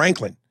up on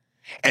Franklin.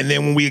 And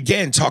then when we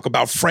again talk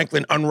about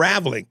Franklin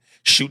unraveling,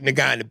 shooting the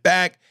guy in the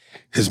back,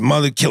 his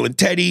mother killing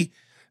Teddy,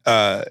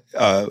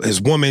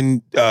 his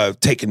woman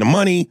taking the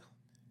money.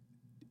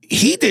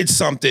 He did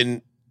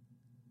something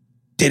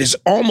that is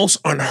almost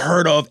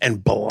unheard of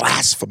and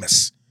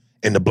blasphemous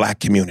in the black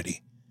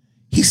community.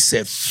 He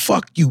said,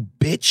 fuck you,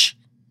 bitch,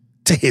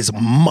 to his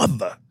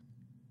mother.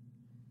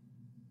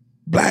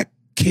 Black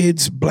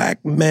kids,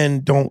 black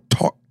men don't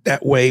talk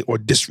that way or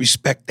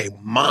disrespect their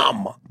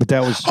mama. But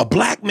that was... A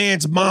black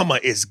man's mama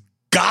is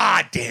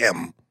God to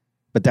him.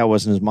 But that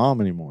wasn't his mom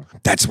anymore.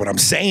 That's what I'm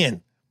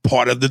saying.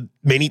 Part of the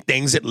many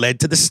things that led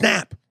to the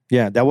snap.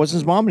 Yeah, that wasn't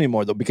his mom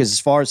anymore, though, because as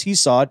far as he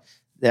saw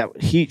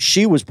it,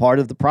 she was part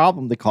of the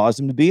problem that caused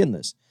him to be in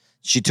this.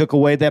 She took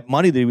away that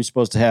money that he was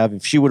supposed to have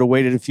if she would have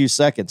waited a few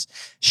seconds.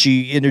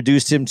 She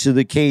introduced him to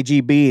the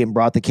KGB and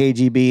brought the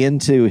KGB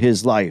into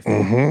his life.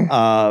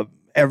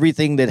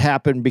 Everything that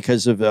happened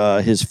because of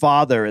his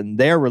father and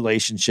their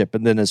relationship,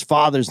 and then his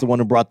father's the one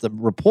who brought the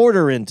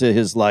reporter into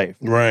his life.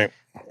 Right.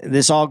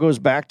 This all goes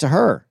back to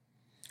her.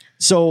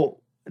 So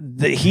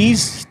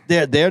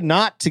they're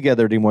not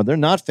together anymore. They're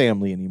not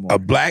family anymore. A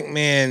black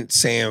man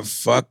saying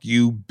 "fuck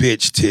you,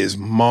 bitch" to his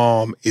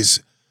mom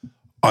is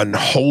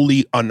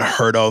unholy,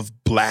 unheard of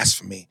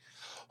blasphemy.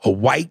 A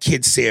white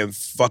kid saying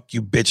 "fuck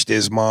you, bitch" to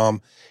his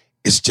mom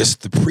is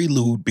just the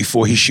prelude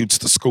before he shoots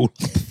the school.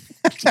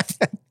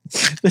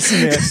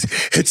 Listen, man.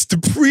 It's the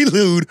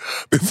prelude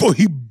before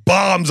he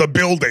bombs a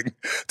building,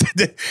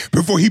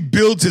 before he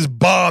builds his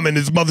bomb in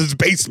his mother's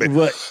basement.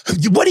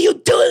 What are you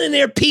doing in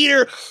there,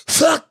 Peter?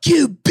 Fuck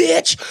you,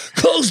 bitch.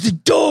 Close the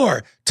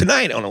door.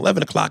 Tonight on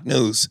 11 o'clock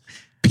news,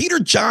 Peter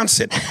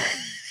Johnson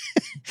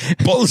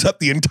blows up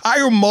the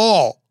entire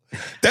mall.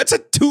 That's a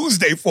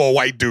Tuesday for a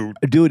white dude.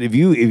 Dude, if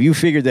you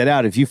figured that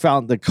out, if you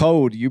found the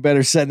code, you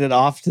better send it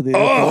off to the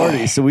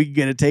authorities so we can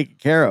get it taken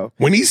care of.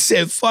 When he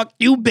said, "fuck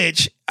you,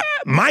 bitch,"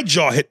 my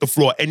jaw hit the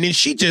floor. And then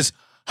she just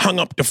hung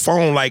up the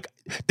phone like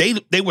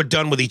they were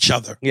done with each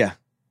other. Yeah.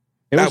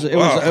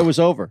 It was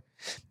over.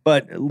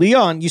 But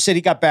Leon, you said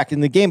he got back in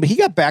the game, but he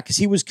got back because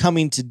he was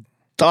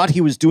thought he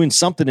was doing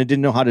something and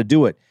didn't know how to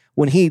do it.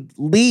 When he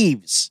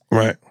leaves.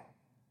 Right.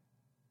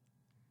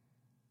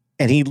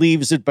 And he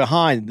leaves it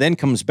behind, then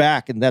comes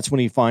back, and that's when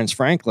he finds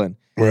Franklin.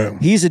 Right.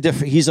 He's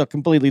a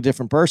completely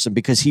different person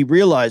because he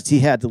realized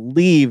he had to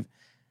leave.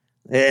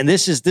 And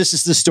this is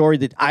the story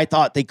that I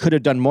thought they could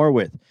have done more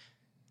with.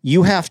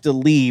 You have to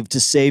leave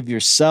to save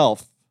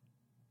yourself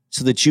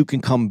so that you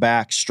can come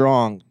back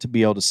strong to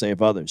be able to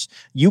save others.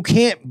 You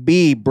can't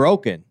be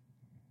broken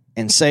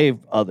and save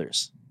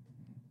others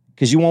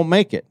because you won't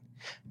make it.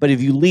 But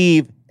if you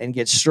leave and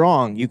get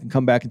strong, you can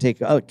come back and take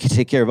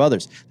care of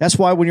others. That's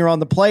why when you're on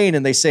the plane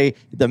and they say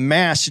the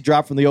mask should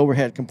drop from the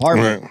overhead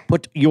compartment,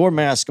 put your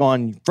mask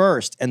on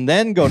first and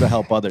then go to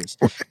help others.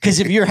 Because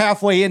if you're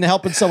halfway into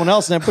helping someone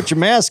else and then put your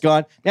mask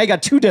on, now you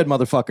got two dead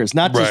motherfuckers,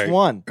 not just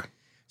one.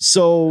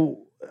 So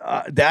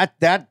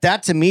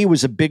that to me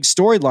was a big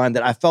storyline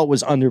that I felt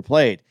was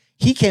underplayed.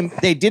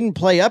 They didn't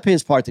play up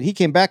his part that he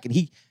came back and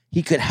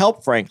he could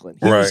help Franklin.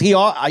 He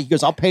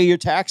goes, "I'll pay your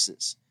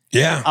taxes.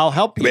 Yeah. I'll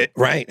help you."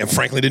 Right. And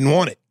Franklin didn't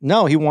want it.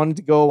 No, he wanted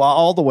to go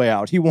all the way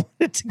out. He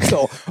wanted to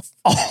go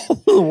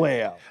all the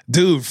way out.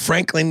 Dude,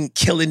 Franklin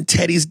killing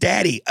Teddy's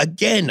daddy.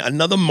 Again,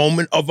 another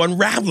moment of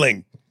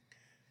unraveling.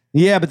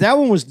 Yeah, but that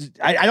one was,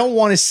 I don't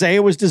want to say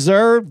it was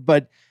deserved,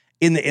 but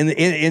in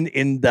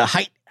the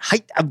height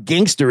of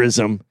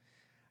gangsterism,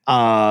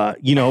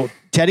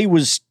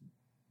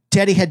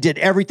 Teddy had did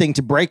everything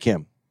to break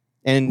him.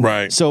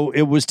 And so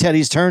it was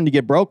Teddy's turn to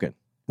get broken.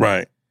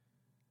 Right.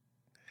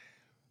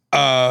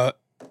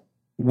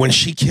 When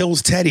she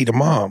kills Teddy, the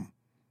mom,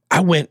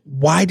 I went,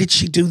 why did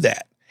she do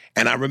that?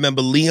 And I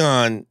remember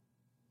Leon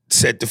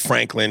said to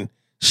Franklin,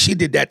 she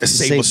did that to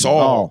save us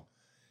all.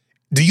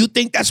 Do you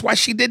think that's why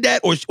she did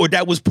that? Or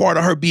that was part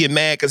of her being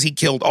mad because he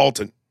killed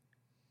Alton?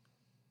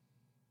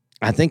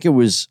 I think it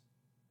was.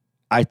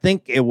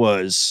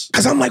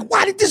 Because I'm like,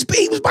 why did this be?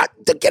 He was about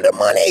to get her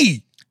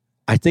money.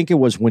 I think it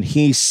was when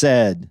he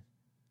said,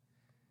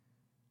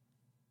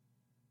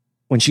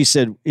 when she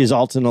said, "Is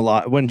Alton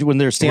alive?" When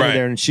they're standing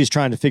there and she's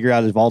trying to figure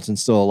out if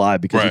Alton's still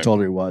alive because he told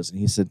her he was. And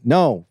he said,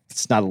 "No,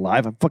 it's not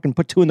alive. I fucking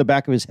put two in the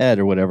back of his head,"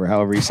 or whatever,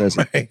 however he says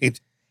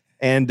it.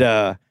 And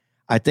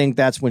I think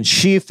that's when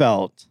she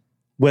felt,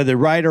 whether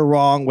right or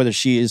wrong, whether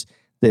she is,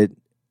 that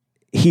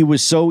he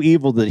was so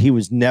evil that he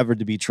was never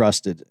to be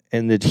trusted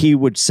and that he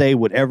would say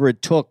whatever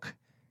it took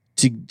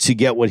to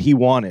get what he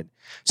wanted.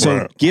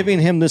 So giving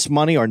him this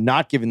money or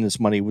not giving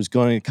this money was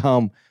going to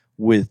come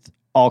with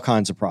all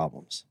kinds of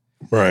problems.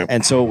 Right.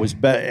 And so it was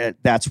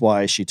that's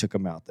why she took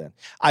him out then.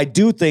 I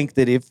do think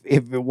that if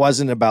it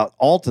wasn't about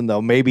Alton,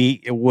 though,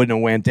 maybe it wouldn't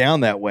have went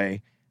down that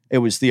way. It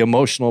was the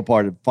emotional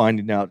part of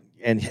finding out.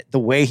 And the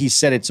way he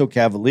said it so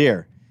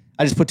cavalier.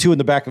 I just put two in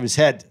the back of his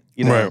head,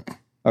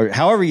 or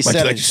however he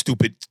said it.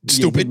 Stupid.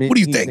 What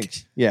do you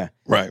think? Yeah.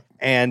 Right.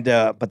 And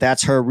but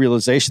that's her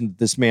realization that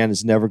this man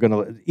is never going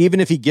to, even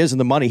if he gives him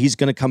the money, he's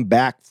going to come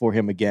back for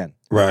him again.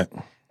 Right.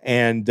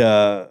 And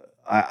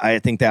I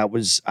think that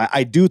was,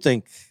 I do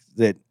think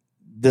that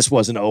this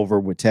wasn't over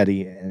with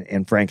Teddy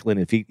and Franklin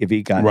if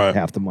he got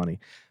half the money.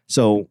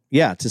 So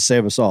yeah, to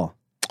save us all.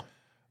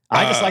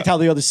 I just liked how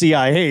the other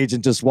CIA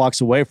agent just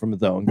walks away from it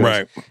though and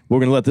goes, "We're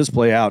going to let this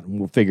play out and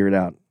we'll figure it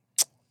out."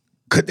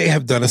 Could they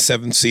have done a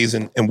 7th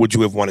season and would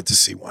you have wanted to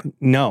see one?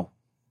 No,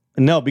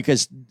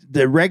 because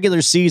the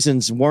regular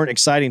seasons weren't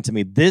exciting to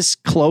me.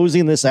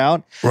 Closing this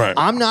out,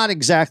 I'm not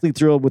exactly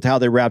thrilled with how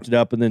they wrapped it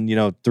up. And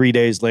then, 3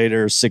 days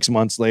later, 6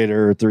 months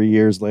later, or 3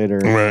 years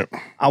later,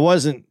 I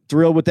wasn't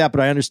thrilled with that, but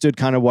I understood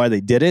kind of why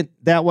they did it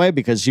that way,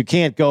 because you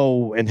can't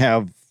go and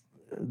have,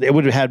 it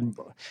would have had,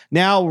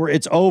 now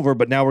it's over,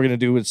 but now we're going to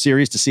do a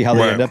series to see how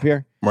they end up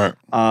here. Right.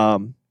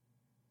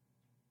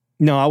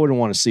 No, I wouldn't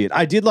want to see it.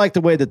 I did like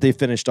the way that they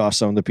finished off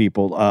some of the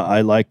people.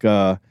 I like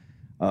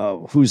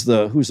who's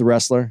the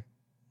wrestler?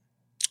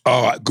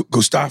 Oh,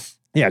 Gustav.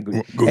 Yeah,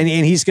 and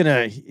he's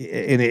gonna,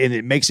 and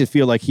it makes it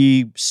feel like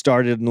he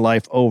started in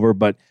life over,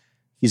 but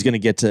he's gonna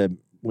get to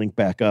link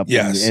back up.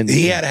 Yes, and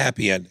he had a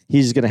happy ending.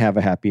 He's gonna have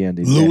a happy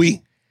ending.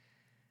 Louis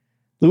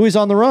is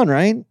on the run,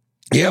 right?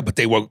 Yeah, but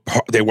they were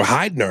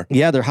hiding her.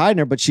 Yeah, they're hiding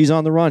her, but she's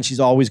on the run. She's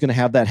always gonna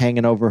have that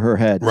hanging over her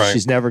head. Right.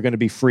 She's never gonna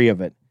be free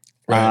of it.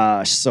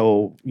 Right.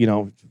 So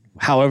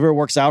however it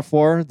works out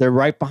for her, they're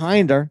right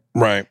behind her.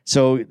 Right.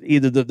 So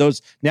either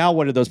those now,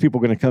 what are those people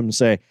going to come and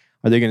say?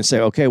 Are they going to say,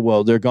 okay,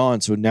 well, they're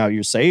gone, so now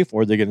you're safe?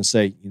 Or they're going to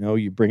say,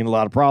 you're bringing a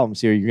lot of problems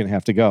here. You're going to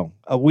have to go.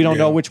 We don't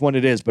know which one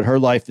it is, but her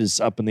life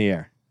is up in the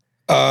air.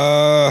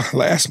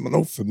 Last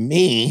note for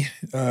me.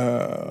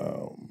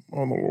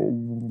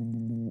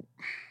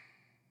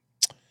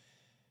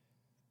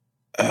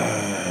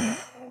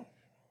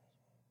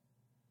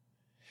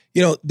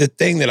 The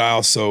thing that I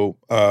also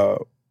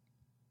hold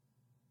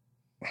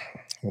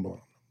on.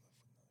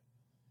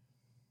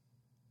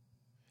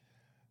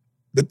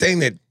 The thing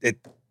that it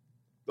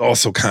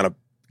also kind of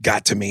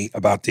got to me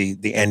about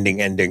the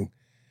ending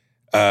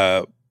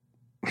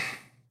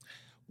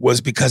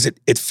was because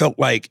it felt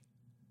like,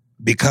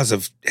 because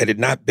of, had it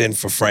not been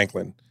for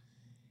Franklin,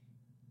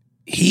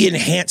 he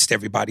enhanced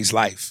everybody's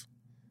life,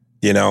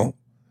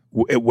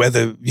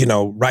 whether,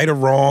 right or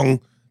wrong,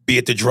 be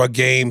it the drug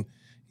game,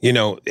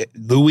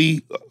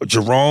 Louis,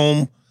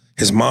 Jerome,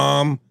 his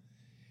mom,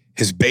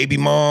 his baby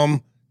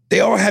mom, they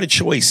all had a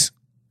choice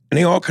and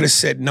they all could have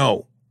said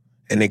no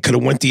and they could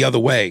have went the other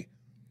way,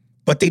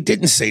 but they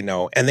didn't say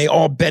no and they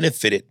all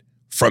benefited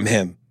from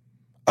him.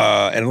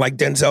 And like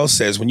Denzel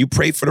says, when you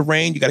pray for the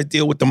rain, you got to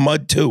deal with the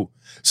mud too.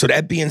 So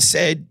that being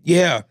said,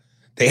 yeah,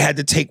 they had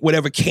to take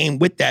whatever came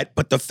with that.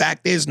 But the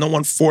fact is, no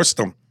one forced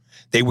them.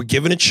 They were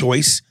given a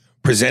choice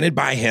presented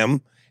by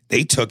him.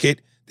 They took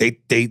it.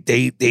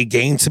 They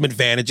gained some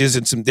advantages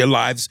and their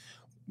lives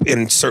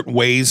in certain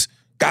ways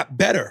got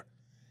better.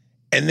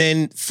 And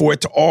then for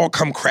it to all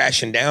come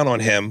crashing down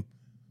on him,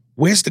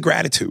 where's the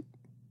gratitude?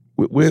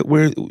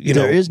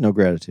 There is no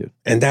gratitude.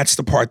 And that's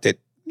the part that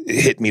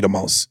hit me the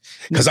most.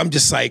 Because I'm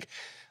just like,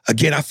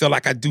 again, I feel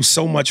like I do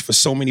so much for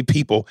so many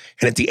people.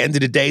 And at the end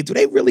of the day, do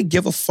they really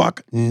give a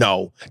fuck?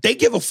 No. They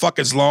give a fuck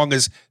as long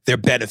as they're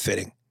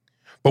benefiting.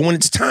 But when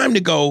it's time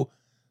to go,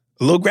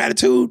 a little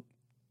gratitude,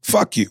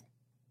 fuck you.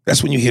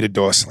 That's when you hear the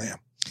door slam.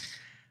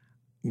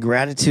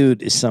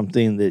 Gratitude is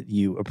something that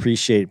you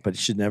appreciate, but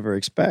should never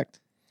expect.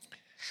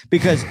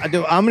 Because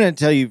I'm going to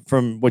tell you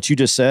from what you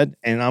just said,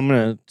 and I'm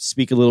going to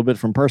speak a little bit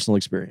from personal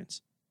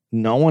experience.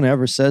 No one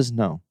ever says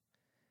no.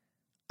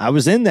 I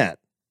was in that.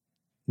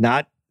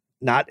 Not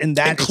in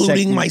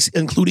that,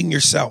 including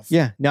yourself.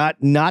 Yeah,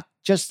 not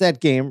just that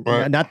game,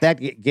 right. Not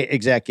that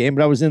exact game,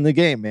 but I was in the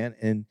game, man.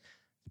 And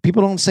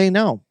people don't say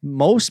no.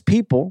 Most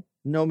people,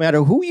 no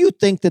matter who you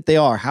think that they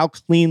are, how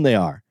clean they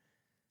are,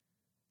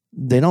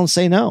 they don't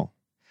say no.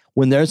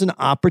 When there's an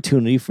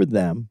opportunity for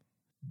them,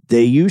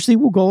 they usually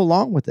will go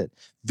along with it.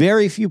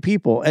 Very few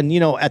people, and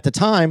at the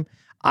time,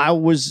 I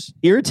was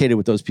irritated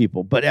with those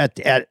people. But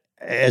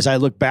as I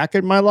look back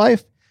at my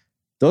life,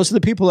 those are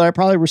the people that I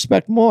probably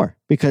respect more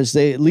because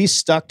they at least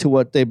stuck to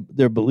what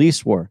their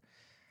beliefs were.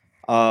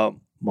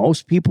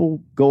 Most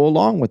people go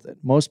along with it.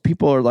 Most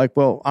people are like,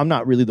 well, I'm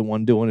not really the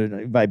one doing it.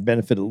 If I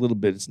benefit a little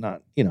bit, it's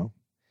not,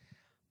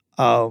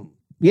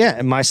 yeah,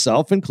 and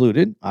myself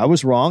included. I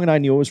was wrong and I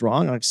knew I was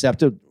wrong. I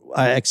accepted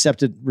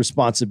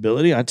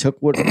responsibility. I took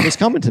what was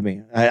coming to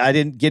me. I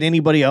didn't get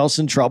anybody else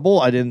in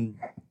trouble. I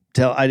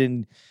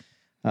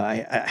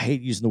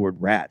hate using the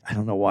word rat. I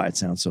don't know why it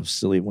sounds so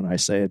silly when I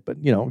say it,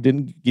 but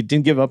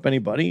didn't give up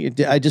anybody.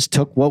 I just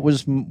took what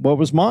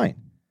was mine.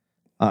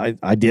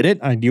 I did it.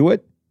 I knew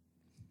it,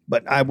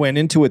 but I went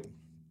into it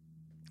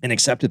and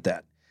accepted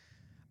that.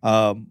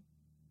 I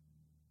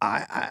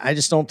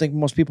just don't think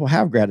most people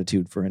have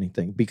gratitude for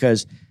anything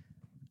because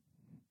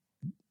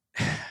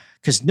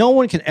no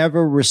one can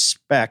ever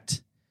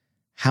respect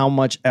how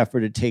much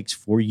effort it takes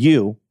for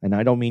you. And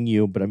I don't mean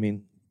you, but I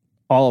mean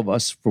all of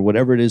us, for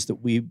whatever it is that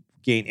we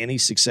gain any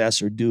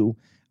success or do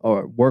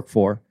or work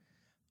for,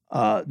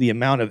 the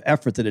amount of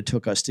effort that it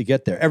took us to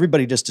get there.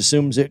 Everybody just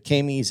assumes it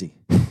came easy.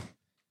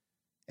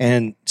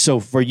 And so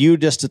for you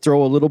just to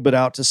throw a little bit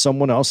out to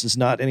someone else is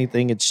not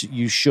anything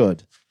you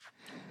should.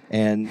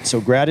 And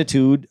so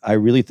gratitude, I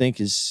really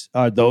think,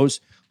 are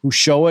those who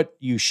show it,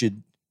 you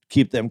should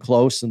keep them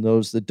close. And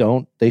those that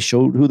don't, they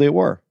showed who they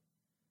were.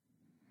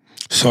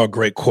 Saw a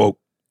great quote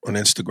on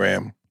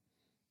Instagram.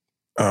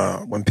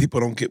 When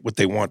people don't get what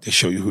they want, they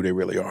show you who they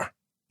really are.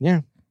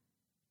 Yeah.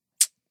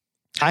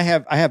 I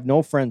have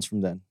no friends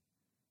from then.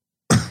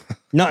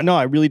 No,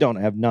 I really don't.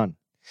 I have none.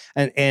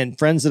 And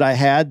friends that I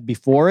had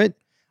before it,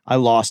 I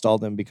lost all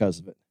them because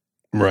of it.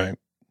 Right.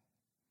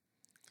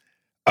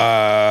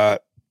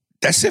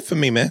 That's it for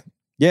me, man.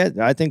 Yeah,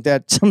 I think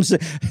that sums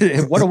it.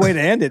 What a way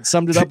to end it.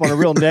 Summed it up on a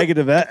real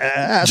negative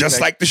aspect.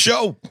 Just like the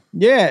show.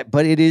 Yeah,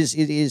 but it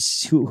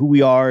is who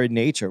we are in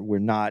nature. We're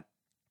not,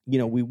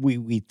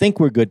 we think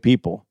we're good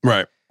people.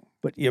 Right.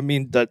 But I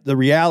mean, the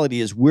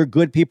reality is we're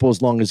good people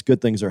as long as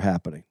good things are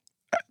happening.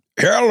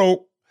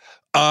 Hello.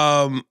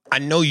 I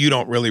know you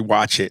don't really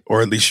watch it,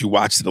 or at least you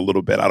watched it a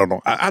little bit. I don't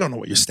know. I don't know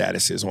what your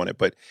status is on it,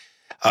 but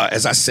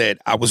as I said,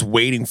 I was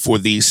waiting for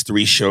these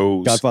 3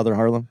 shows: Godfather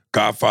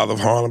of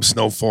Harlem,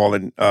 Snowfall,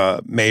 and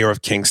Mayor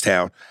of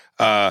Kingstown.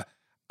 I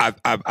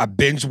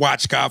binge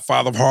watched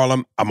Godfather of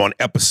Harlem. I'm on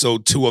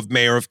episode 2 of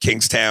Mayor of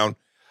Kingstown.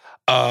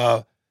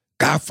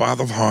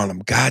 Godfather of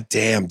Harlem.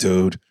 Goddamn,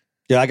 dude.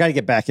 Yeah, I got to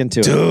get back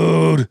into it.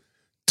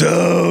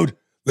 Dude.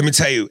 Let me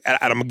tell you, and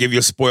I'm going to give you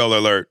a spoiler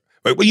alert.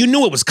 Well, you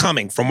knew it was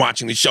coming from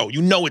watching the show.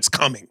 You know it's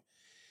coming.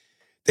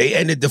 They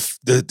ended this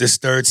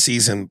 3rd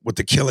season with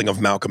the killing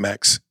of Malcolm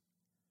X.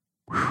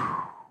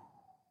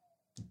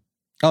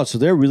 Oh, so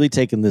they're really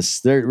taking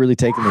this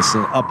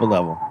up a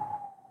level.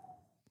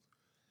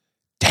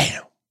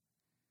 Damn.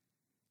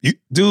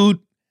 Dude,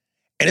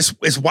 and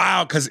it's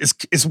wild because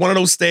it's one of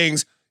those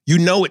things, you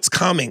know it's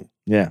coming.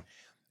 Yeah.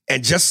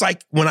 And just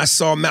like when I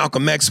saw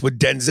Malcolm X with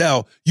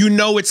Denzel, you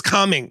know it's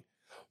coming.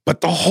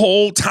 But the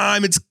whole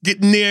time it's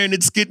getting there and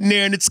it's getting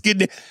there and it's getting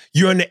there.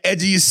 You're on the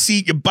edge of your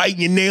seat, you're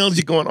biting your nails,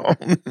 you're going, oh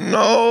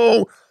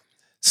no.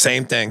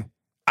 Same thing.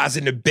 I was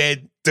in the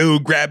bed,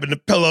 dude, grabbing the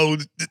pillow,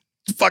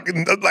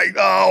 fucking like,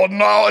 oh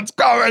no, it's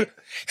coming.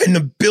 And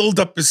the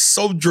buildup is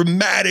so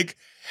dramatic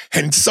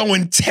and so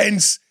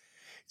intense.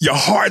 Your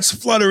heart's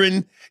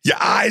fluttering, your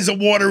eyes are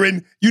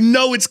watering. You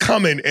know it's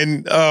coming.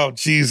 And oh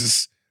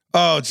Jesus.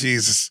 I'm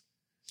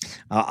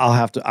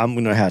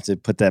gonna have to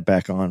put that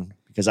back on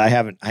because I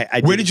haven't.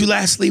 Where did you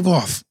last leave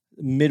off?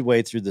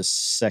 Midway through the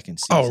 2nd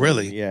season. Oh,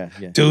 really? Yeah.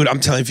 Dude, I'm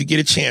telling you, if you get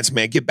a chance,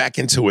 man, get back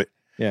into it.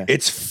 Yeah.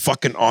 It's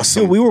fucking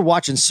awesome. Dude, we were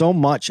watching so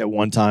much at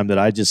one time that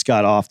I just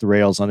got off the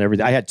rails on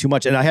everything. I had too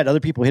much, and I had other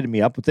people hitting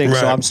me up with things,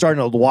 so I'm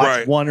starting to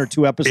watch 1 or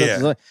 2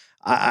 episodes. Yeah.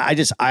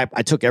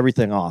 I took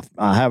everything off.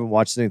 I haven't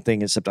watched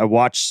anything except I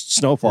watched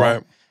Snowfall.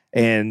 Right.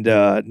 And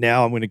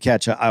now I'm going to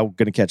catch up. I'm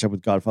going to catch up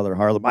with Godfather of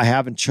Harlem. I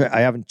haven't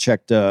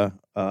checked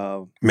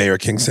Mayor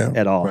Kingstown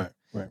at all. Right.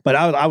 But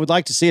I would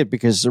like to see it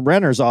because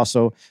Renner's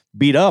also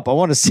beat up. I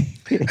want to see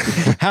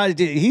how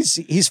he's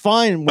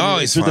fine.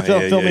 He's fine.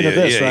 Filming of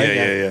this,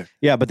 right?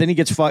 Yeah. But then he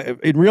gets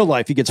in real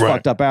life. He gets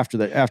fucked up after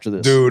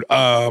this, dude.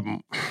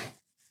 And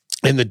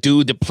the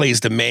dude that plays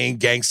the main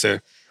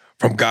gangster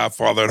from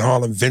Godfather in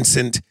Harlem,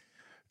 Vincent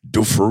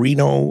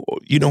D'Onofrio.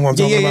 You know what I'm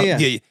talking about?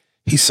 Yeah.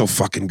 He's so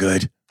fucking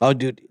good. Oh,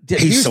 dude.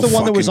 He's so the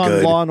one that was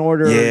on Law and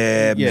Order.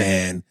 Yeah,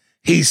 man.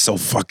 He's so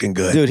fucking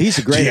good. Dude, he's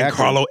a great actor.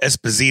 Giancarlo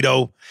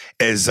Esposito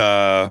as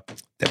that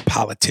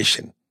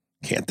politician.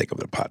 Can't think of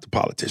the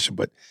politician,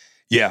 but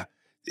yeah.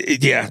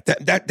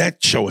 That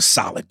show is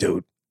solid,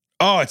 dude.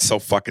 Oh, it's so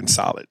fucking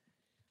solid.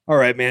 All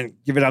right, man.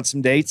 Giving out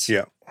some dates.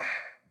 Yeah.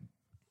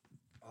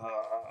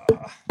 I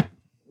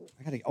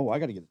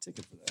gotta get a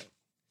ticket for that.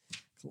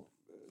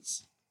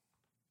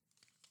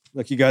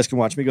 Look, you guys can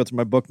watch me go through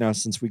my book now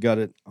since we got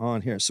it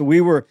on here. So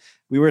we were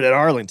at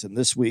Arlington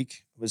this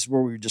week. This is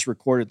where we just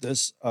recorded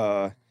this.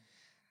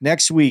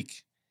 Next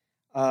week,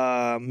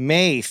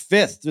 May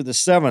 5th through the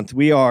 7th,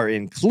 we are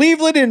in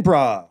Cleveland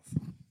Improv.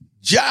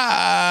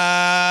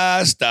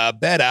 Just a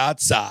bit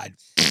outside.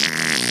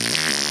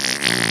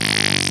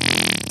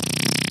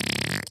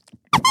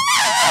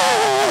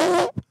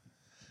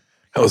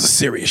 That was a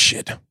serious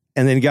shit.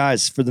 And then,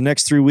 guys, for the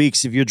next 3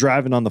 weeks, if you're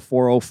driving on the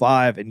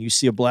 405 and you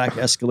see a black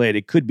Escalade,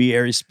 it could be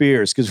Ari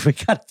Spears because we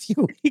got a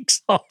few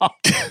weeks off.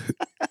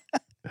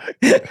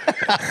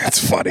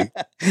 That's funny.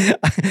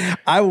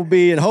 I will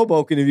be in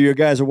Hoboken if you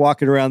guys are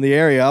walking around the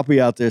area. I'll be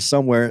out there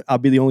somewhere. I'll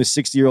be the only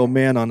 60-year-old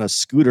man on a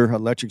scooter,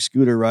 electric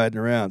scooter, riding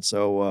around.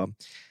 So,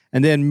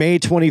 and then May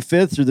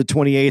 25th through the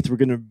 28th,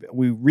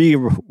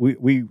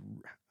 we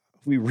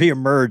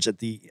reemerge at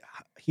the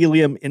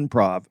Helium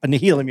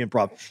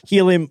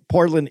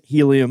Portland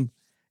Helium.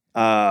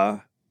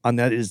 On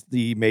that is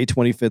the May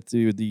 25th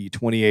through the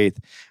 28th.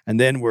 And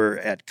then we're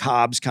at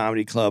Cobb's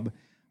Comedy Club,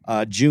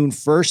 June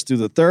 1st through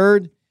the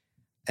 3rd.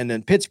 And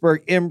then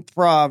Pittsburgh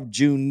Improv,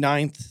 June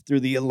 9th through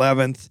the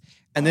 11th.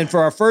 And then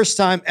for our first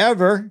time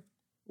ever,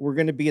 we're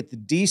going to be at the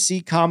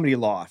DC Comedy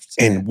Loft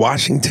in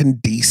Washington,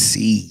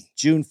 D.C.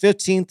 June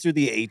 15th through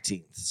the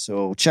 18th.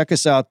 So check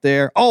us out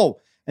there. Oh,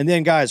 and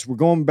then guys, I'm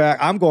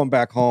going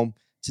back home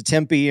to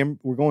Tempe.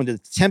 We're going to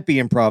Tempe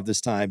Improv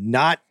this time,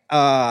 not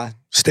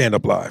Stand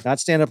Up Live. Not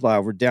Stand Up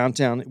Live. We're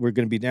downtown. We're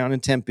going to be down in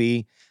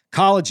Tempe,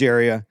 college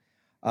area,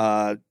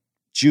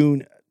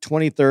 June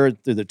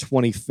 23rd through the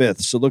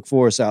 25th. So look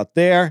for us out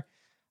there.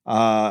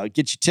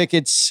 Get your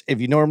tickets.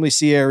 If you normally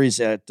see Aries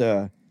at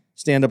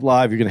Stand Up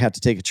Live, you're going to have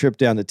to take a trip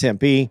down to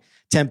Tempe.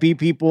 Tempe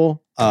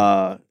people,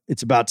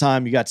 it's about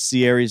time you got to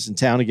see Aries in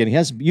town again.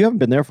 You haven't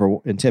been there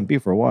in Tempe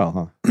for a while,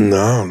 huh?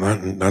 No,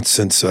 not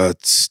since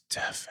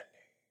Stephanie.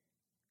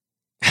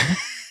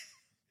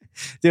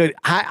 Dude,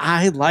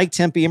 I like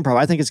Tempe Improv.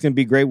 I think it's going to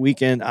be a great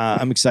weekend.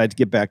 I'm excited to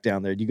get back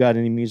down there. You got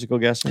any musical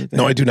guests or anything?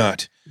 No, I do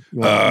not.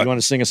 You want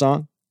to sing a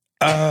song?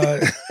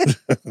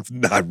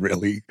 Not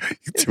really.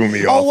 You threw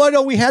me off. Oh, what?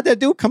 Oh, we had that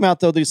dude come out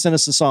though. They sent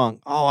us a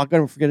song. Oh, I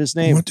gotta forget his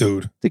name. What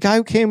dude? The guy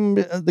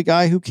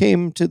who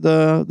came to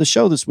the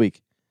show this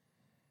week.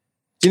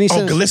 Didn't he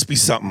send us- Gillespie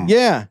something.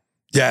 Yeah.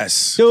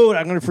 Yes. Dude,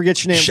 I'm going to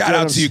forget your name. Shout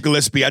out to you,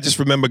 Gillespie. I just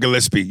remember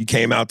Gillespie. You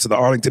came out to the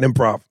Arlington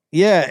Improv.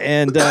 Yeah,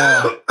 and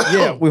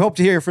yeah, we hope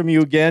to hear from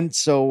you again.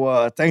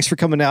 So thanks for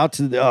coming out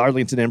to the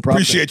Arlington Improv.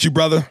 Appreciate you,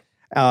 brother.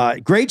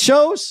 Great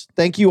shows.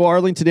 Thank you,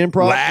 Arlington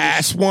Improv.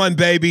 Last one,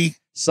 baby.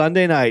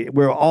 Sunday night.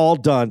 We're all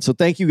done. So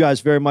thank you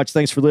guys very much.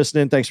 Thanks for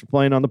listening. Thanks for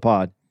playing on the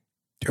pod.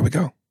 Here we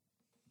go.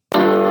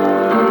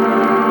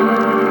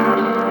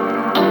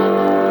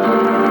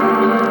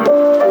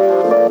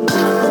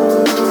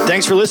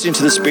 Thanks for listening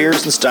to the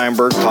Spears and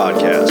Steinberg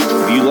podcast.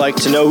 If you'd like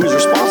to know who's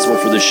responsible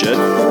for this shit,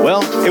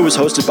 well, it was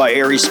hosted by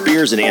Ari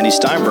Spears and Andy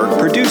Steinberg,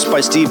 produced by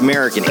Steve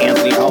Merrick and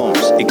Anthony Holmes,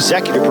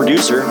 executive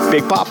producer,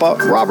 Big Papa,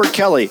 Robert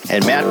Kelly,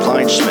 and Matt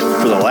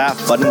Kleinschmidt for the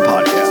Laugh Button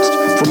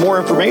podcast. For more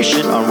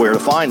information on where to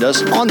find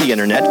us on the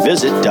internet,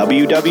 visit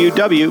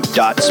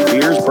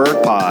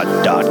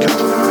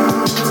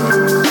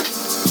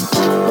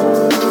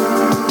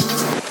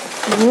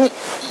www.spearsbergpod.com.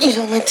 You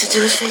don't like to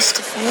do it face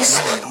to face?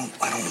 I don't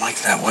like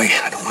that way.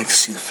 I don't like to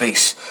see the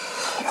face.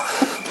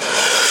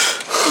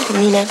 You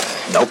mean it?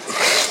 Nope.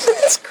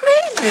 That's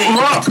crazy.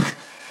 Look!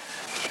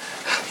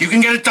 You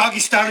can get a doggy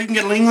style, you can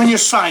get a ling on your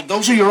side.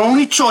 Those are your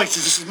only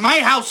choices. This is my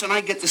house and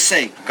I get to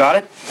say. Got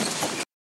it?